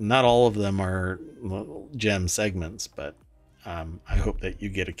to. Not all of them are gem segments, but I hope that you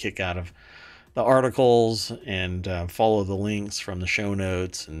get a kick out of the articles and follow the links from the show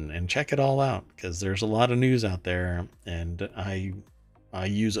notes and check it all out, because there's a lot of news out there, and I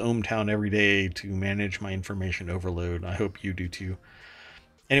use ohmTown every day to manage my information overload. I hope you do too.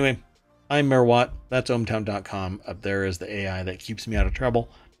 Anyway, I'm Mayor Watt. That's ohmtown.com. Up there is the AI that keeps me out of trouble.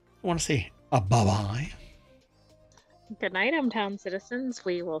 I want to say bye-bye. Good night, ohmTown citizens.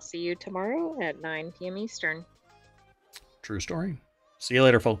 We will see you tomorrow at 9 p.m. Eastern. True story. See you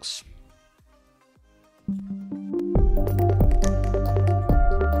later, folks.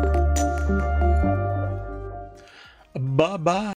 Bye-bye.